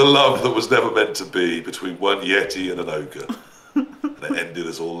 It was the love that was never meant to be between one Yeti and an ogre. And it ended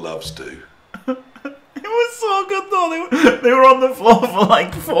as all loves do. It was so good though. They were on the floor for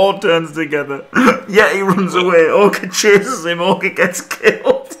like 4 turns together. Yeti runs away, ogre chases him, ogre gets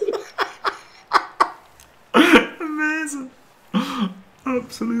killed. Amazing.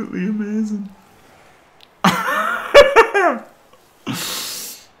 Absolutely amazing.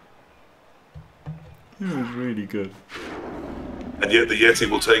 It was really good. And yet the Yeti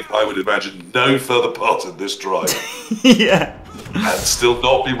will take, I would imagine, no further part in this drive. Yeah. And still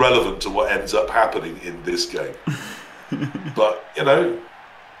not be relevant to what ends up happening in this game. But, you know,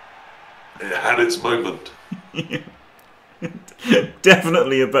 it had its moment. Yeah.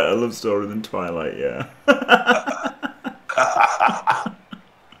 Definitely a better love story than Twilight, yeah.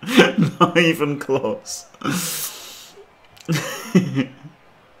 Not even close.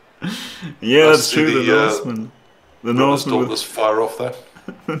 Yeah, that's true. The Norseman. The Norseman with fire off there.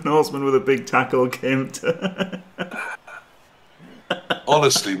 The Norseman with a big tackle came to.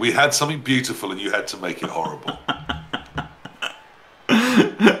 Honestly, we had something beautiful, and you had to make it horrible.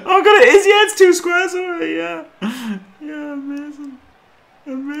 Oh god, it is. Yeah, it's 2 squares away. Yeah, yeah, amazing,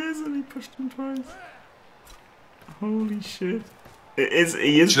 amazing. He pushed him twice. Holy shit! It is.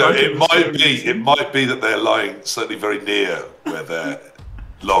 He is. You know, it might be that they're lying certainly very near where their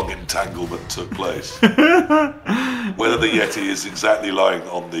long entanglement took place. Whether the Yeti is exactly lying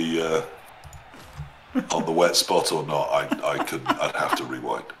on the wet spot or not, I'd have to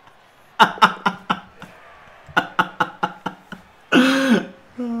rewind.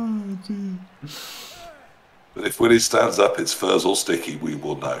 Oh, dear. But if Willie stands up, its fur's all sticky, we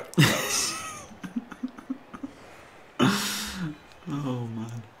will know. Oh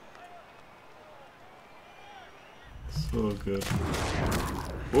man, so good.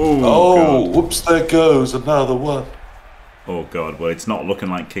 Oh, whoops! There goes another one. Oh god, well it's not looking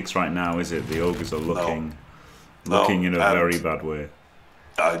like kicks right now, is it? The ogres are looking in a very bad way.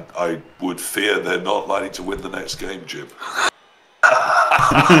 I would fear they're not likely to win the next game, Jim.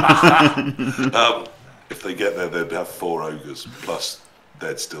 If they get there, they'd have 4 ogres, plus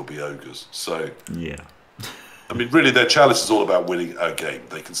there'd still be ogres. So yeah, I mean, really, their challenge is all about winning a game.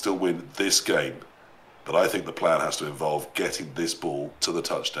 They can still win this game, but I think the plan has to involve getting this ball to the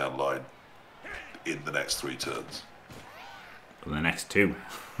touchdown line in the next 3 turns. The next 2.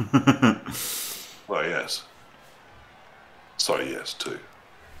 Well, yes. Sorry, yes, 2.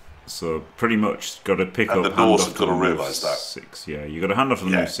 So pretty much got to pick up. And the Norse have got to realise that. 6, yeah. You got to hand off to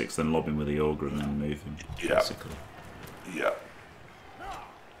the move 6, then lob him with the ogre, and then move him. Yeah. Basically. Yeah.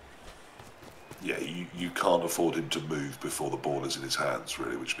 Yeah, you can't afford him to move before the ball is in his hands,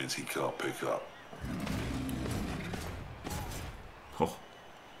 really, which means he can't pick up. Oh.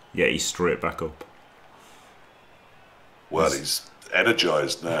 Yeah, he's straight back up. Well, he's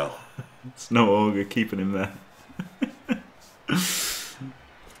energised now. It's no ogre keeping him there.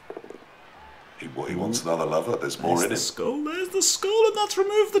 He wants another lover. There's more in it. There's the skull, and that's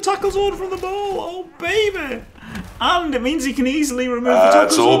removed the tackle zone from the ball. Oh, baby. And it means he can easily remove the tackle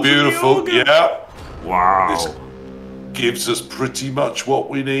That's zone all from the beautiful. ogre. Yeah. Wow. This gives us pretty much what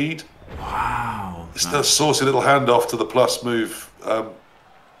we need. Wow. It's the saucy little handoff to the plus move.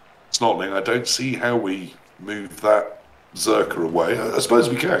 Snotling. I don't see how we move that Zerker away. I suppose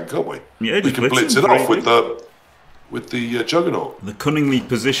we can, can't we? Yeah, we can blitz it off with the Juggernaut. The cunningly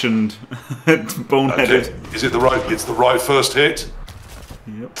positioned, boneheaded. Okay. Is it the right? It's the right first hit.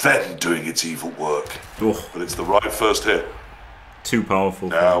 Yep. Then doing its evil work. Oh. But it's the right first hit. Too powerful.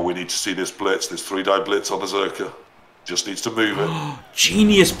 Now we need to see this blitz. This 3-die blitz on the Zerker. Just needs to move it.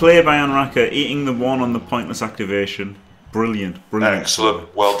 Genius play by Anraka, eating the 1 on the pointless activation. Brilliant, brilliant.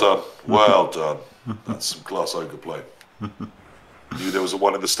 Excellent. Well done. Well done. That's some class ogre play. Knew there was a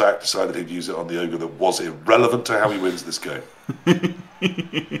 1 in the stack, decided he'd use it on the ogre that was irrelevant to how he wins this game.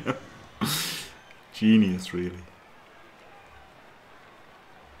 Yeah. Genius, really.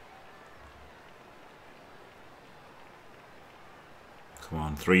 Come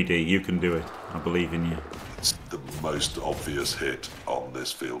on, 3D, you can do it. I believe in you. It's the most obvious hit on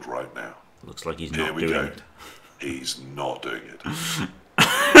this field right now. Looks like he's not doing it. He's not doing it.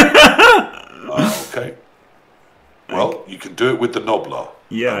 Okay. Well, you can do it with the Noblar.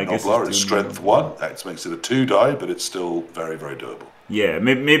 Yeah, I guess Noblar is strength 1. That makes it a 2-die, but it's still very, very doable. Yeah,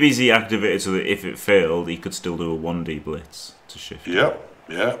 maybe he activated so that if it failed, he could still do a 1D blitz to shift. Yep,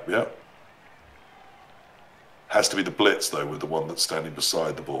 yep, yep. Has to be the blitz though, with the one that's standing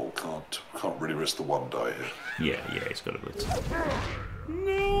beside the ball. Can't really risk the one die here. Yeah, he's got a blitz.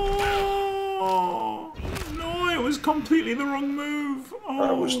 No, it was completely the wrong move. Oh,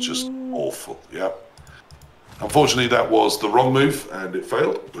 that was just awful. Yeah. Unfortunately, that was the wrong move, and it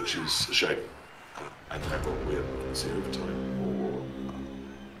failed, which is a shame. And now we're going to see overtime, or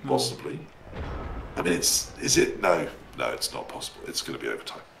possibly. I mean, is it? No, it's not possible. It's going to be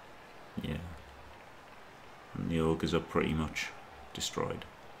overtime. Yeah. And the Ogres are pretty much destroyed.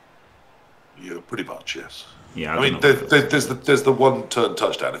 Yeah, pretty much, yes. Yeah, I mean, there's the one turn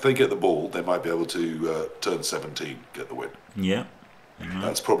touchdown. If they get the ball, they might be able to turn 17, get the win. Yeah.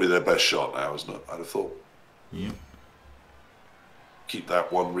 That's probably their best shot now, isn't it? I'd have thought. Yeah. Keep that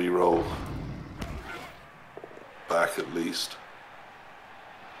one re-roll back at least.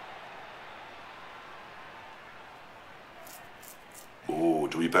 Oh,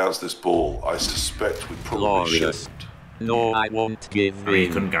 do we bounce this ball? I suspect we probably shouldn't. No, I won't give in. You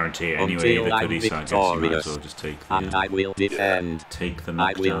couldn't guarantee it anyway either, could he? So I guess you might as well just take the, and I will defend. Take the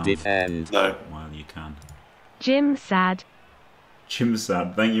I will knockdown defend. No. while you can. Jim Sad. Jim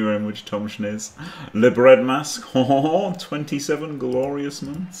Sad, thank you very much, Tom Schniz. Le Bread Mask, 27 glorious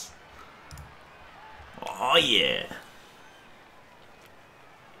months. Oh yeah.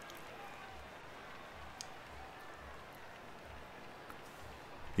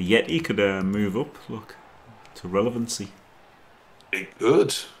 The Yeti could move up, look, to relevancy. It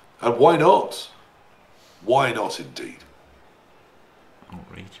could. And why not? Why not indeed?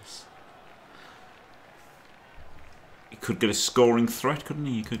 Outrageous. He could get a scoring threat, couldn't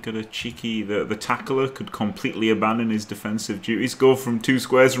he? He could get a cheeky... The tackler could completely abandon his defensive duties, go from 2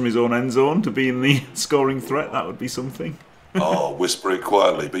 squares from his own end zone to being the scoring threat. That would be something. Oh, whisper it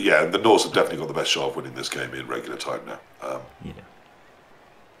quietly. But yeah, the Norse have definitely got the best shot of winning this game in regular time now. Yeah.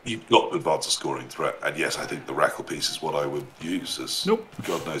 You've got to advance a scoring threat. And yes, I think the Rackle piece is what I would use as... Nope.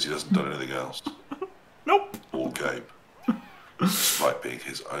 God knows he hasn't done anything else. Nope. All game. Despite being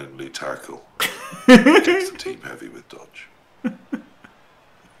his only tackle. Against the team heavy with dodge.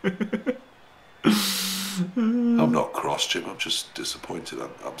 I'm not cross, Jim. I'm just disappointed.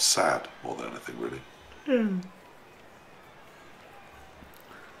 I'm sad more than anything, really. Yeah.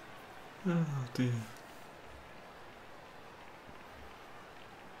 Oh dear.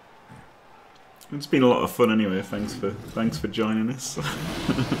 It's been a lot of fun anyway. Thanks for joining us.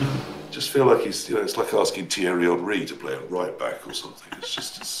 Just feel like he's, it's like asking Thierry Henry to play at right back or something. It's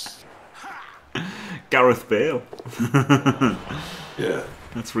just Gareth Bale. Yeah.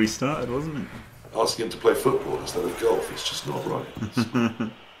 That's restarted, wasn't it? Asking him to play football instead of golf. It's just not right.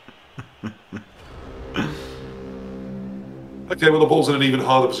 Okay, well the ball's in an even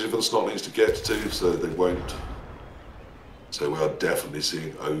harder position for the Snotlings to get to, so they won't. So we are definitely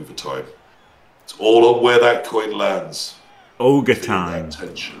seeing overtime. It's all on where that coin lands. Ogre Feel time. that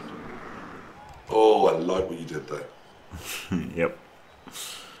tension. Oh, I like what you did there. Yep.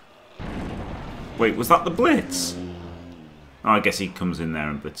 Wait, was that the blitz? Oh, I guess he comes in there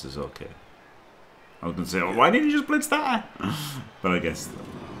and blitzes. Okay. I was going to say, oh, why didn't you just blitz that? But I guess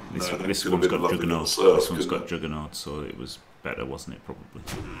this one's got Juggernaut. This one's got Juggernaut, so it was better, wasn't it? Probably.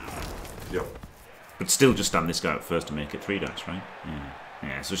 Yep. But still, just stand this guy up first to make it 3 dash, right? Yeah.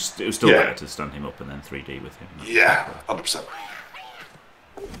 Yeah. So it was still better to stand him up and then 3D with him. Yeah, 100%.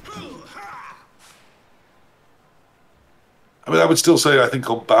 I mean, I would still say, I think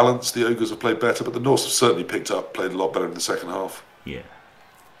on balance, the Ogres have played better, but the Norse have certainly played a lot better in the second half. Yeah.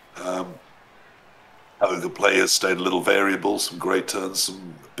 Ogre players stayed a little variable, some great turns,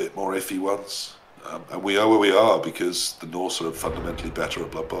 some a bit more iffy ones. And we are where we are because the Norse are fundamentally better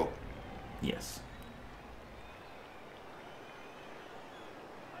at Blood Bowl. Yes.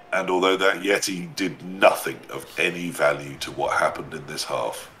 And although that Yeti did nothing of any value to what happened in this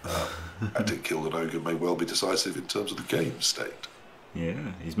half, I think Killed an Ogre may well be decisive in terms of the game state.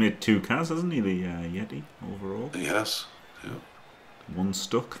 Yeah, he's made 2 cars, hasn't he, the Yeti, overall? He has, yeah. 1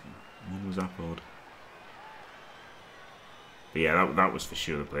 stuck, 1 was upload. But yeah, that was for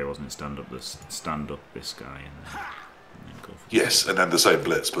sure the play, wasn't it? Stand up this guy and then go for Yes, and then the same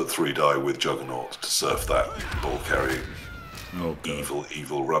blitz, but 3 die with Juggernaut to surf that ball-carrying oh, God.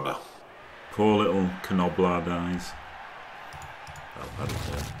 evil runner. Poor little Knoblar dies. Well, that'll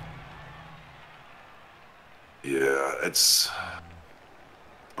play. Yeah, it's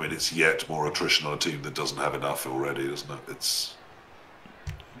yet more attrition on a team that doesn't have enough already, isn't it?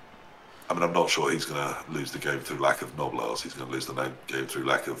 I'm not sure he's going to lose the game through lack of Noblars. He's going to lose the game through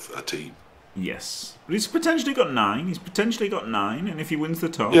lack of a team. Yes. But he's potentially got 9. And if he wins the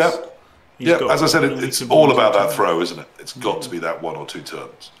toss, Yeah, as I said, it's all about that throw, isn't it? It's got to be that 1 or 2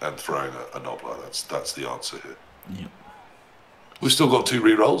 turns and throwing a Noblar. That's the answer here. Yeah. We've still got 2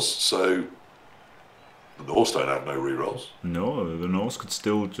 rerolls, so the Norse don't have no rerolls. No, the Norse could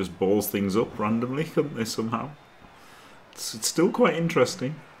still just balls things up randomly, couldn't they, somehow? It's still quite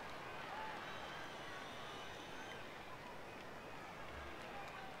interesting.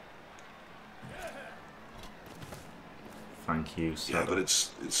 Thank you. Yeah, but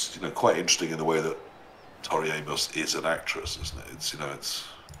it's quite interesting in the way that Tori Amos is an actress, isn't it? It's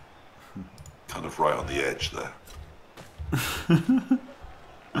kind of right on the edge there.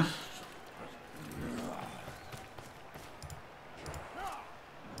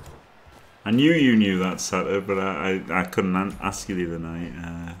 I knew you knew that, Sato, but I couldn't ask you the other night.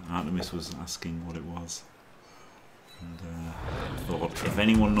 Artemis was asking what it was. And I thought, if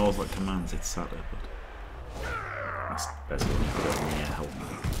anyone knows what commands, it's Sato, but that's best help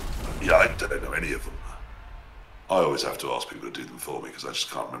me. Yeah, I don't know any of them. I always have to ask people to do them for me because I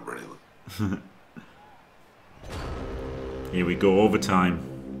just can't remember any of them. Here we go, overtime.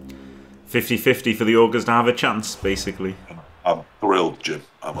 50-50 for the Ogres to have a chance, basically. I'm thrilled, Jim.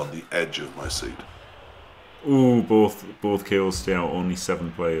 I'm on the edge of my seat. Ooh, both kills stay out, only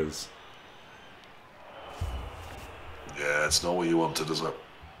 7 players. Yeah, it's not what you wanted, is it?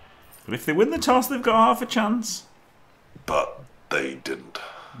 But if they win the toss, they've got half a chance. But they didn't.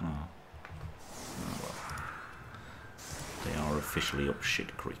 Oh. Well. They are officially up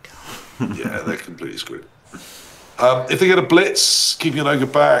shit creek. Yeah, they're completely screwed. If they get a blitz, keeping an ogre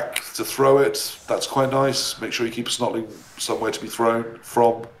back to throw it, that's quite nice. Make sure you keep a snotling somewhere to be thrown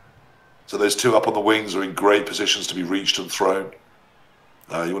from. So those 2 up on the wings are in great positions to be reached and thrown.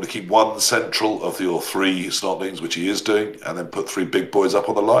 You want to keep 1 central of your 3 snotlings, which he is doing, and then put 3 big boys up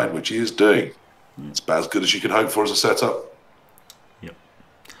on the line, which he is doing. It's about as good as you can hope for as a setup. Yep.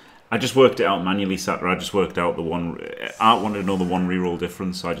 I just worked it out manually, Satter. I just worked out the one. Art wanted to know the 1 reroll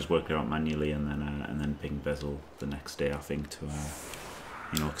difference, so I just worked it out manually, and then pinged Bezel the next day, I think, to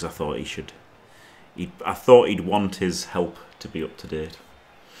because I thought I thought he'd want his help to be up to date.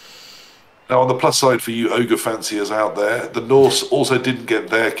 Now, on the plus side for you ogre fanciers out there, the Norse also didn't get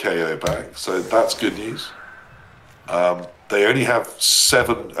their KO back, so that's good news. They only have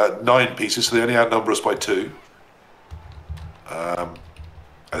 9 pieces, so they only outnumber us by 2. And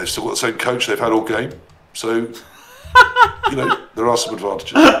they've still got the same coach they've had all game. So, there are some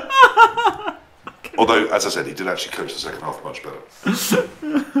advantages. Okay. Although, as I said, he did actually coach the second half much better.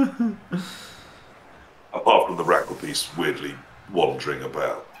 Apart from the Rackle piece weirdly wandering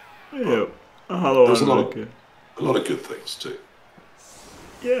about. Yeah. Hello, there's a lot of good things too.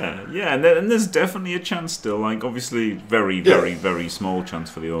 Yeah, and there's definitely a chance still. Like, obviously, very small chance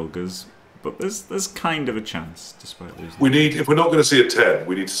for the Ogres. But there's kind of a chance, despite losing. If we're not going to see a 10,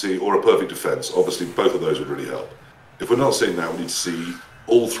 we need to see, or a perfect defence. Obviously, both of those would really help. If we're not seeing that, we need to see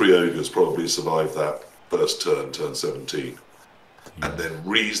all 3 ogres probably survive that first turn 17. And then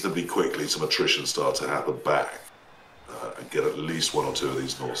reasonably quickly some attrition start to happen back. And get at least 1 or 2 of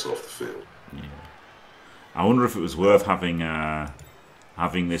these Norse off the field. Yeah. I wonder if it was worth having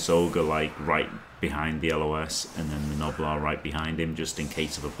this ogre like right behind the LOS and then the Noblar right behind him, just in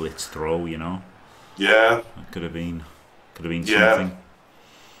case of a blitz throw. Yeah. That could have been something.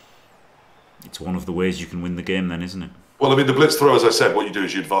 It's one of the ways you can win the game, then, isn't it? Well, I mean, the blitz throw, as I said, what you do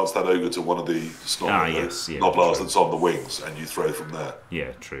is you advance that ogre to one of the Noblars that's on the wings, and you throw from there.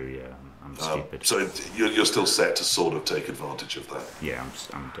 Yeah, true. Yeah. I'm stupid. So you're still set to sort of take advantage of that. Yeah,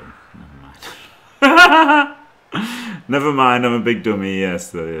 I'm done. Never mind. Never mind. I'm a big dummy.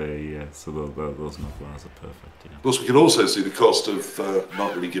 Yes, so those Noblars are perfect. Yeah. Of course, we can also see the cost of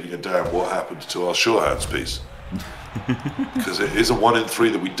not really giving a damn what happened to our Shorehands piece, because it is a 1 in 3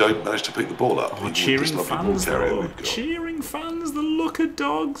 that we don't manage to pick the ball up. Cheering fans, though. Cheering fans, the looker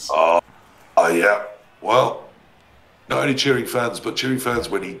dogs. Yeah. Well. Not only cheering fans, but cheering fans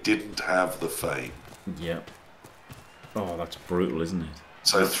when he didn't have the fame. Yep. Oh, that's brutal, isn't it?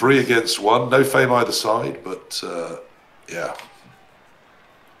 So 3 against 1, no fame either side, but yeah.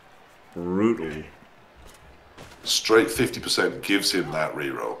 Brutal. Straight 50% gives him that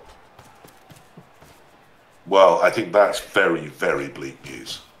reroll. Well, I think that's very, very bleak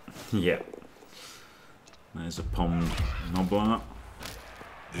news. Yeah. There's a Pom Noblar.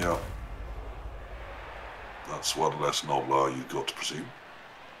 Yeah. That's 1 less Noblar you've got to presume.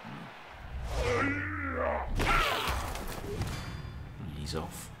 He's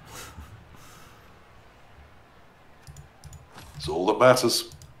off. It's all that matters.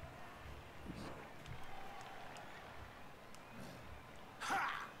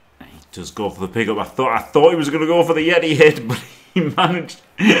 He does go for the pickup. I thought he was going to go for the Yeti hit, but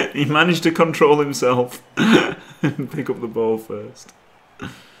He managed to control himself and pick up the ball first.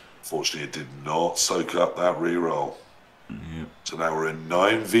 Fortunately, it did not soak up that reroll. Yep. So now we're in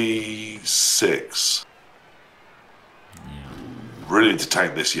 9v6. Yeah. Really need to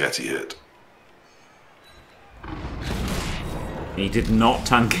tank this Yeti hit. He did not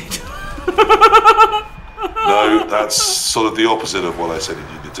tank it. No, that's sort of the opposite of what I said he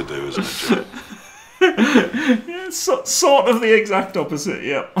needed to do, isn't it, Jim? Yeah, sort of the exact opposite,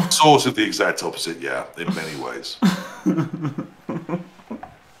 yeah. Sort of the exact opposite, yeah, in many ways.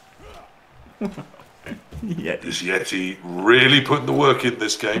 Yeah. This Yeti really putting the work in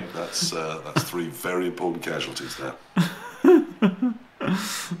this game. That's 3 very important casualties there.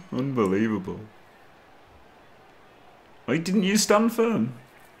 Unbelievable. Why didn't you stand firm?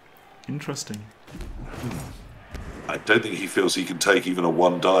 Interesting. I don't think he feels he can take even a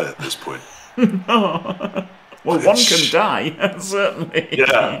 1 die at this point. No. Well, one can die, certainly.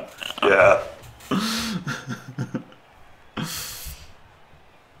 Yeah, yeah.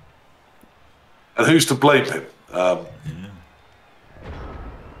 And who's to blame him?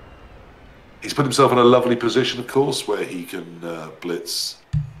 He's put himself in a lovely position, of course, where he can blitz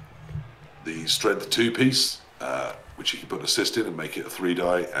the strength 2 piece, which he can put an assist in and make it a 3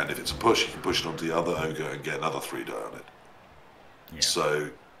 die. And if it's a push, he can push it onto the other ogre and get another 3 die on it. Yeah. So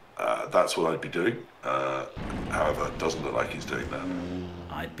that's what I'd be doing. However, it doesn't look like he's doing that.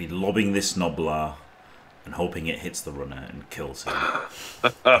 I'd be lobbing this Noblar and hoping it hits the runner and kills him.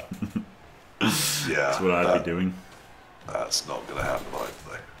 Yeah, that's what I'd be doing. That's not going to happen either.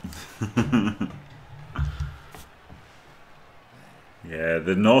 Yeah,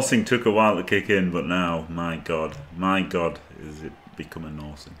 the Norsing took a while to kick in, but now, my God, is it becoming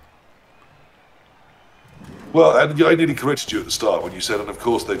Norsing? Well, and I nearly corrected you at the start when you said, and of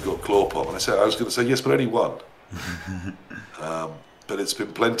course they've got claw pop, and I was going to say yes, but only 1. But it's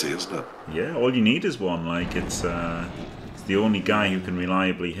been plenty, isn't it? Yeah, all you need is 1. Like it's the only guy who can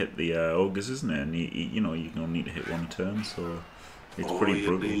reliably hit the ogres, isn't it? And you know, you only need to hit 1 turn, so it's pretty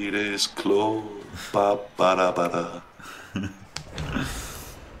brutal. All you need is claw. Ba ba da ba da.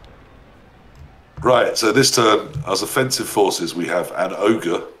 Right, so this turn, as offensive forces, we have an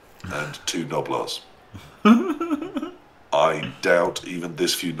ogre and 2 Noblars. I doubt even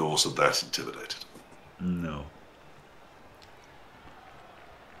this few Norse are that intimidated. No.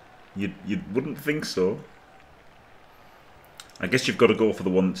 You wouldn't think so. I guess you've got to go for the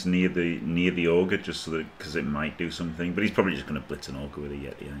one that's near the ogre, just so that because it might do something. But he's probably just going to blitz an ogre with a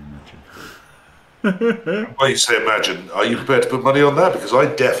Yeti, I imagine. Well, you say imagine. Are you prepared to put money on that? Because I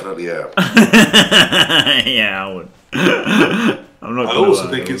definitely am. Yeah, I would. I'm not. I also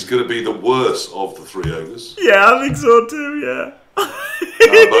think it's going to be the worst of the 3 ogres. Yeah, I think so too. Yeah.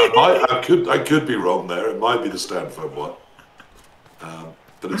 I could be wrong there. It might be the stand firm one,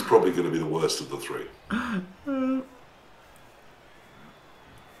 but it's probably going to be the worst of the 3.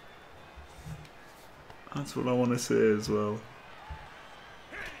 That's what I want to say as well.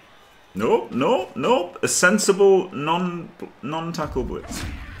 Nope. A sensible non-tackle blitz.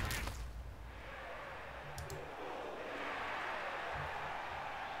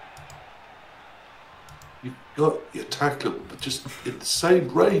 You've got your tackle, but just in the same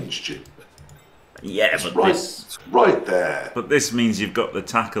range, Jim. Yeah, it's but right, it's right there. But this means you've got the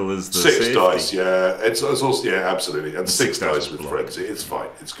tackle as the 6 safety. dice, yeah. It's also, yeah, absolutely. And 6 dice with block. frenzy. It's fine.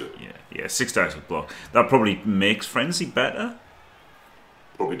 It's good. Yeah. 6 dice with block. That probably makes frenzy better.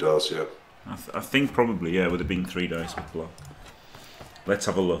 Probably does, yeah. I think probably, yeah, with it being 3 dice with block. Let's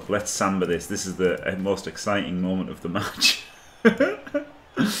have a look. Let's samba this. This is the most exciting moment of the match.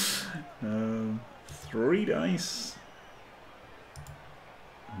 3 dice.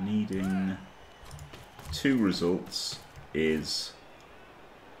 Needing 2 results is...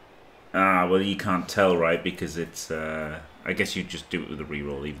 well, you can't tell, right? Because it's... I guess you just do it with a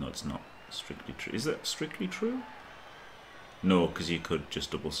reroll, even though it's not strictly true. Is that strictly true? No, because you could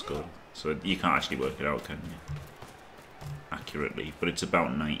just double skull. So you can't actually work it out, can you? Accurately. But it's about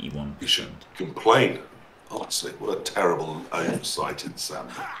 91%. You should complain. Honestly, what a terrible oversight in Sam.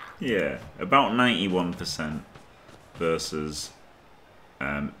 Yeah, about 91% versus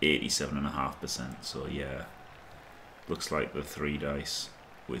 87.5%. So yeah, looks like the 3 dice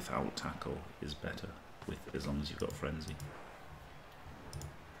without tackle is better, as long as you've got frenzy.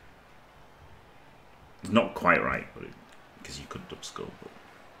 Not quite right, but because you could double skull, but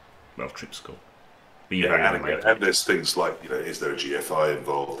well, trip skull. But yeah, and there's things like, is there a GFI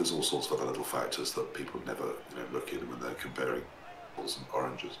involved? There's all sorts of other little factors that people never look in when they're comparing apples and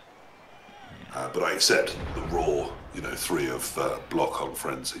oranges. Yeah. But I accept the raw, 3 of block on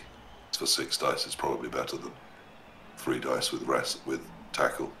frenzy for 6 dice is probably better than 3 dice with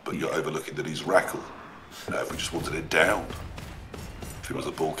tackle, but you're overlooking that he's Rackle. Now, if we just wanted it down, if it was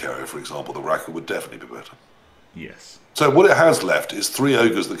a ball carrier, for example, the Rackle would definitely be better. Yes. So what it has left is 3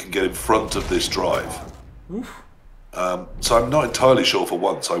 ogres that can get in front of this drive. So I'm not entirely sure for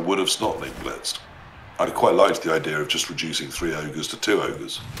once I would have Snotling blitzed. I'd quite liked the idea of just reducing 3 ogres to 2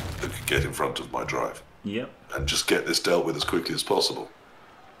 ogres that could get in front of my drive. Yep. And just get this dealt with as quickly as possible.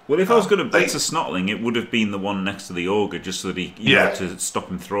 Well, if I was going to blitz a Snotling, it would have been the one next to the Ogre, just so that he, you know, to stop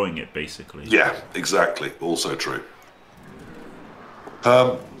him throwing it, basically. Yeah, exactly. Also true.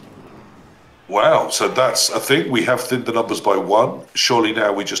 Wow, so that's, I think we have thinned the numbers by 1. Surely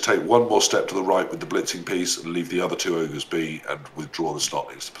now we just take 1 more step to the right with the blitzing piece and leave the other 2 ogres be and withdraw the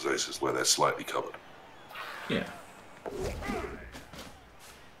Snotlings to places where they're slightly covered. Yeah.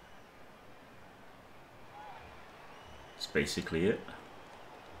 That's basically it.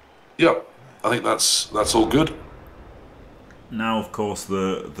 Yep, I think that's all good. Now, of course,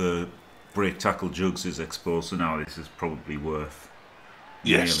 the break tackle jugs is exposed, so now this is probably worth.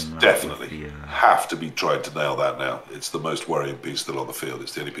 Yes, definitely. Have to be trying to nail that now. It's the most worrying piece still on the field.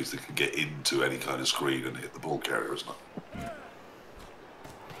 It's the only piece that can get into any kind of screen and hit the ball carrier, isn't it? Yeah.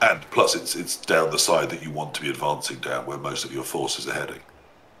 And plus, it's down the side that you want to be advancing down, where most of your forces are heading.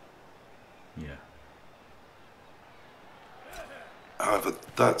 Yeah. However,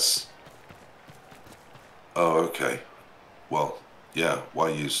 that's... Oh, okay. Well, yeah, why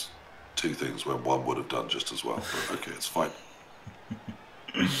use 2 things when 1 would have done just as well? But okay, it's fine.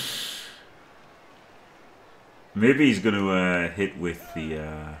 Maybe he's going to hit with the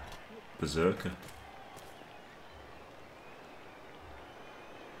Berserker.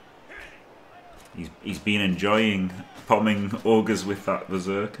 He's been enjoying pomming ogres with that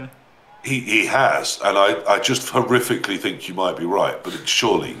Berserker. He has, and I just horrifically think you might be right, but it's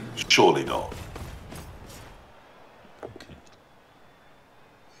surely not. Okay.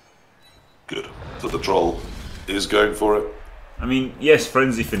 Good. So the troll is going for it. I mean, yes,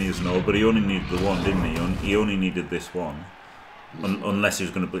 Frenzy Phineas no, but he only needed the 1, didn't he? He only needed this 1, unless he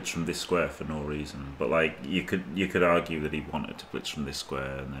was going to blitz from this square for no reason. But like, you could argue that he wanted to blitz from this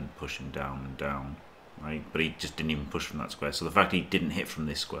square and then push him down and down, right? But he just didn't even push from that square. So the fact he didn't hit from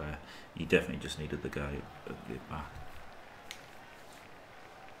this square, he definitely just needed the guy at the back.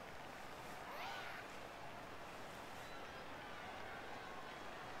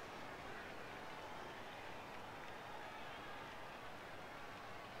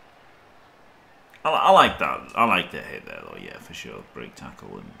 I like that. I like the hit there, though. Yeah, for sure. Break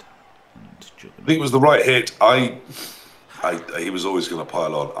tackle and juggernaut. I think it was the right hit. He was always going to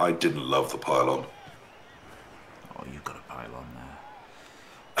pile on. I didn't love the pile on. Oh, you've got a pile on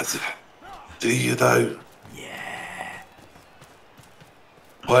there. Do you though? Yeah.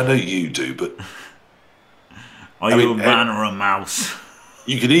 Well, I know you do, but Are you a man or a mouse?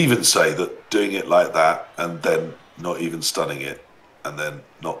 You could even say that doing it like that and then not even stunning it, and then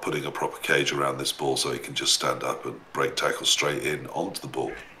not putting a proper cage around this ball so he can just stand up and break tackle straight in onto the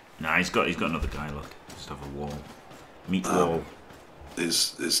ball. Nah, he's got another guy. Look, just have a wall, meat wall.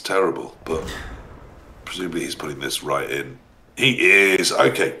 Is terrible, but presumably he's putting this right in. He is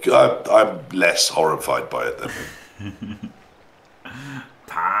okay. I'm less horrified by it then.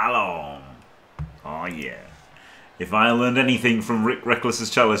 Pile on. Oh yeah. If I learned anything from Rick Reckless's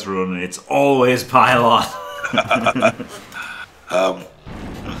Chalice run, it's always pile on.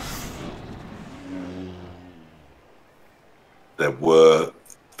 There were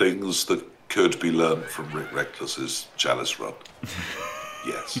things that could be learned from Rick Reckless's Chalice run.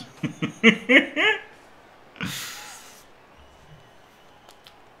 Yes.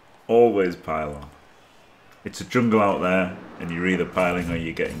 Always pile on. It's a jungle out there, and you're either piling or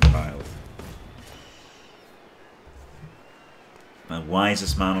you're getting piled. The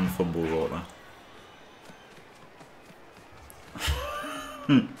wisest man on Fumble wrote that.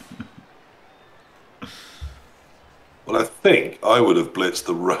 Well, I think I would have blitzed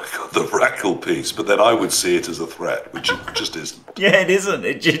the Rackle piece, but then I would see it as a threat, which it just isn't. Yeah, it isn't.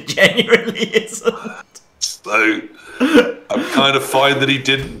 It just genuinely isn't. So I'm kind of fine that he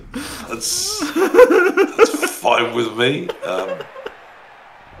didn't. That's fine with me.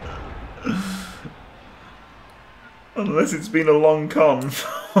 Unless it's been a long con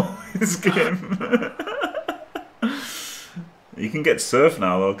for this game. You can get surf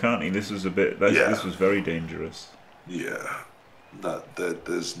now, though, can't you? This was a bit. This was very dangerous. Yeah,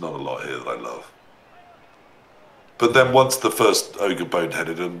 there's not a lot here that I love. But then once the first ogre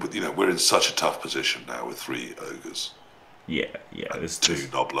boneheaded, and we're in such a tough position now with 3 ogres. Yeah. And 2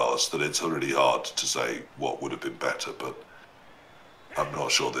 Noblars that it's really hard to say what would have been better. But I'm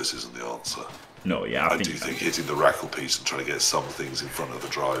not sure this isn't the answer. No, yeah, I do think hitting the rackle piece and trying to get some things in front of the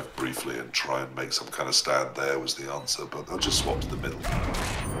drive briefly and try and make some kind of stand there was the answer, but I'll just swap to the middle.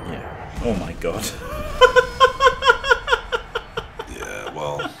 Yeah. Oh my god. Yeah,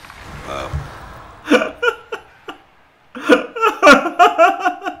 well...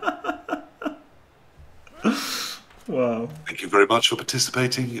 Wow. Thank you very much for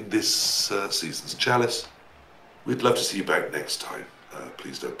participating in this season's Chalice. We'd love to see you back next time.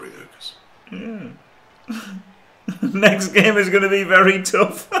 Please don't bring ogres. Yeah. Next game is going to be very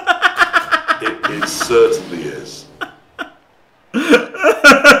tough. It certainly is.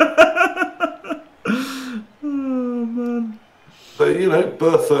 Oh, man. But, you know,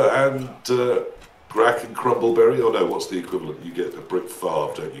 Bertha and Grack and Crumbleberry, oh no, what's the equivalent? You get a brick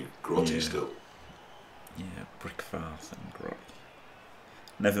farve, don't you? Grotty still. Yeah, brick farve and grotty.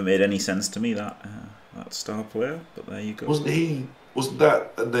 Never made any sense to me, that star player, but there you go. Wasn't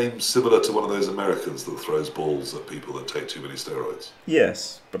that a name similar to one of those Americans that throws balls at people that take too many steroids?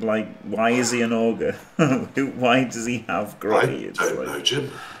 Yes, but like, why is he an ogre? Why does he have grotty? I don't know, Jim.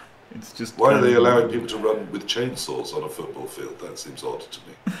 It's just why are they allowing people to run with chainsaws on a football field? That seems odd to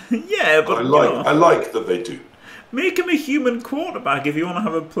me. Yeah, but I like that they do. Make him a human quarterback if you want to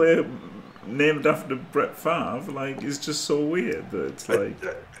have a player named after Brett Favre. Like, it's just so weird that it's like.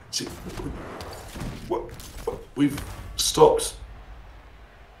 See, we've stopped.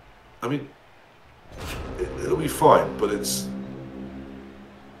 I mean, it'll be fine, but it'll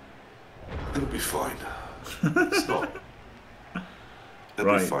be fine. It's not.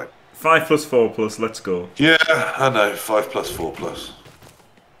 It'll be fine. 5 plus 4 plus, let's go. Yeah, I know. 5 plus 4 plus.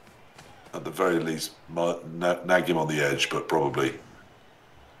 At the very least, nag him on the edge, but probably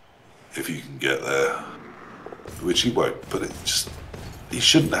if you can get there, which he won't. But he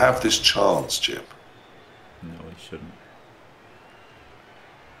shouldn't have this chance, Jim. No, he shouldn't.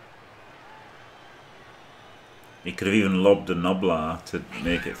 He could have even lobbed a Noblar to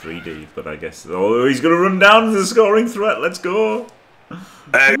make it 3D, but I guess... Oh, he's going to run down the scoring threat. Let's go.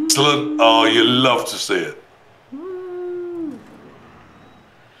 Excellent. Oh, you love to see it.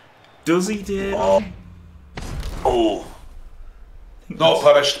 Does he, Dave? Oh. Not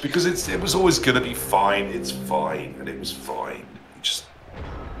punished, because it was always going to be fine. It's fine, and it was fine. It just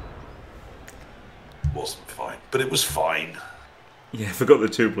wasn't fine, but it was fine. Yeah, I forgot the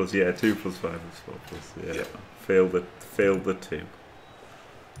 2 plus. Yeah, 2 plus 5 is 4 plus. Yeah. Failed the 2.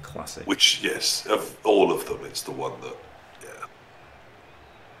 Classic. Which, yes, of all of them, it's the one that, yeah.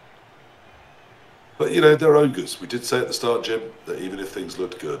 But, you know, they're ogres. We did say at the start, Jim, that even if things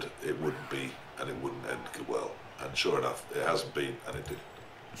looked good, it wouldn't be, and it wouldn't end well. And sure enough, it hasn't been, and it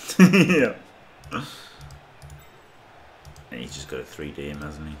didn't. Yeah. And he's just got a 3D him,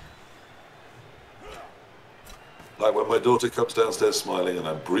 hasn't he? Like when my daughter comes downstairs smiling and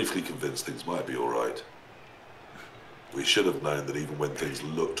I'm briefly convinced things might be alright. We should have known that even when things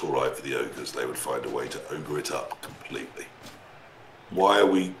looked alright for the ogres, they would find a way to ogre it up completely. Why are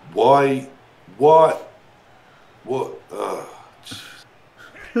we... Why... What?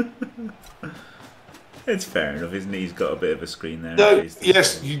 It's fair enough, isn't it? He's got a bit of a screen there. No,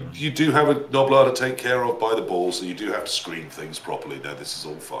 yes, you do have a Noblar to take care of by the ball, so you do have to screen things properly. No, this is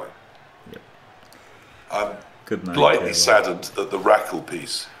all fine. Yep. I'm Good night, slightly saddened that the rackle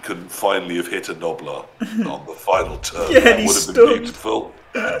piece couldn't finally have hit a Noblar on the final turn. Yeah, that he's would have been stunned. beautiful.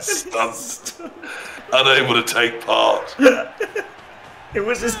 Stunned. Unable to take part. It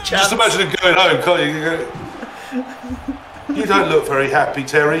was his chance. Just imagine him going home, can't you? You don't look very happy,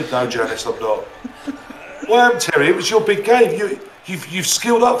 Terry. No, Janice, I'm not. Well, Terry, it was your big game. You've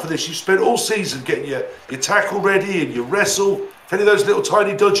skilled up for this. You've spent all season getting your tackle ready and your wrestle. Any of those little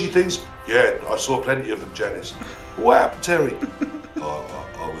tiny dodgy things? Yeah, I saw plenty of them, Janice. What happened, Terry?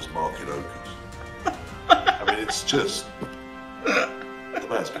 I was marking ogres. I mean, it's just... The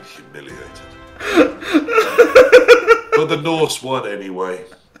man's been humiliated. But the Norse won anyway.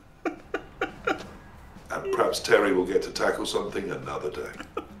 And perhaps Terry will get to tackle something another day.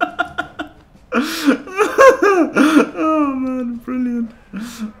 Oh man, brilliant.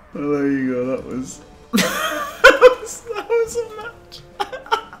 Well, there you go, that was that was a match.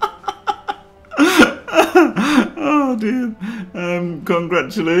 Oh dear.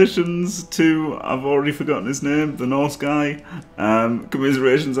 Congratulations to, I've already forgotten his name, the Norse guy.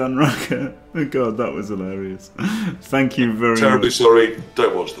 Commiserations, Anraka. God, that was hilarious. Thank you very Terribly much. sorry,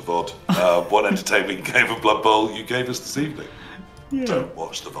 don't watch the VOD. One entertaining game of Blood Bowl you gave us this evening. Yeah. Don't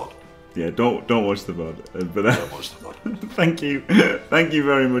watch the VOD. Yeah, don't watch the VOD. But Don't watch the VOD. thank you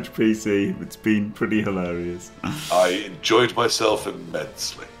very much, PC. It's been pretty hilarious. I enjoyed myself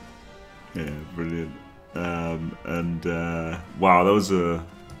immensely. Yeah, brilliant. Wow,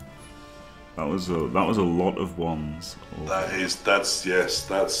 that That was a lot of ones. That's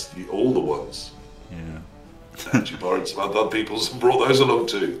all the ones. Yeah. And you borrowed some other people's and brought those along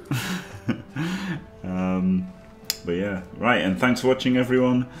too. But yeah, right, and thanks for watching,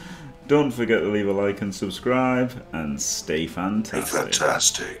 everyone. Don't forget to leave a like and subscribe, and stay fantastic.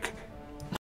 Fantastic.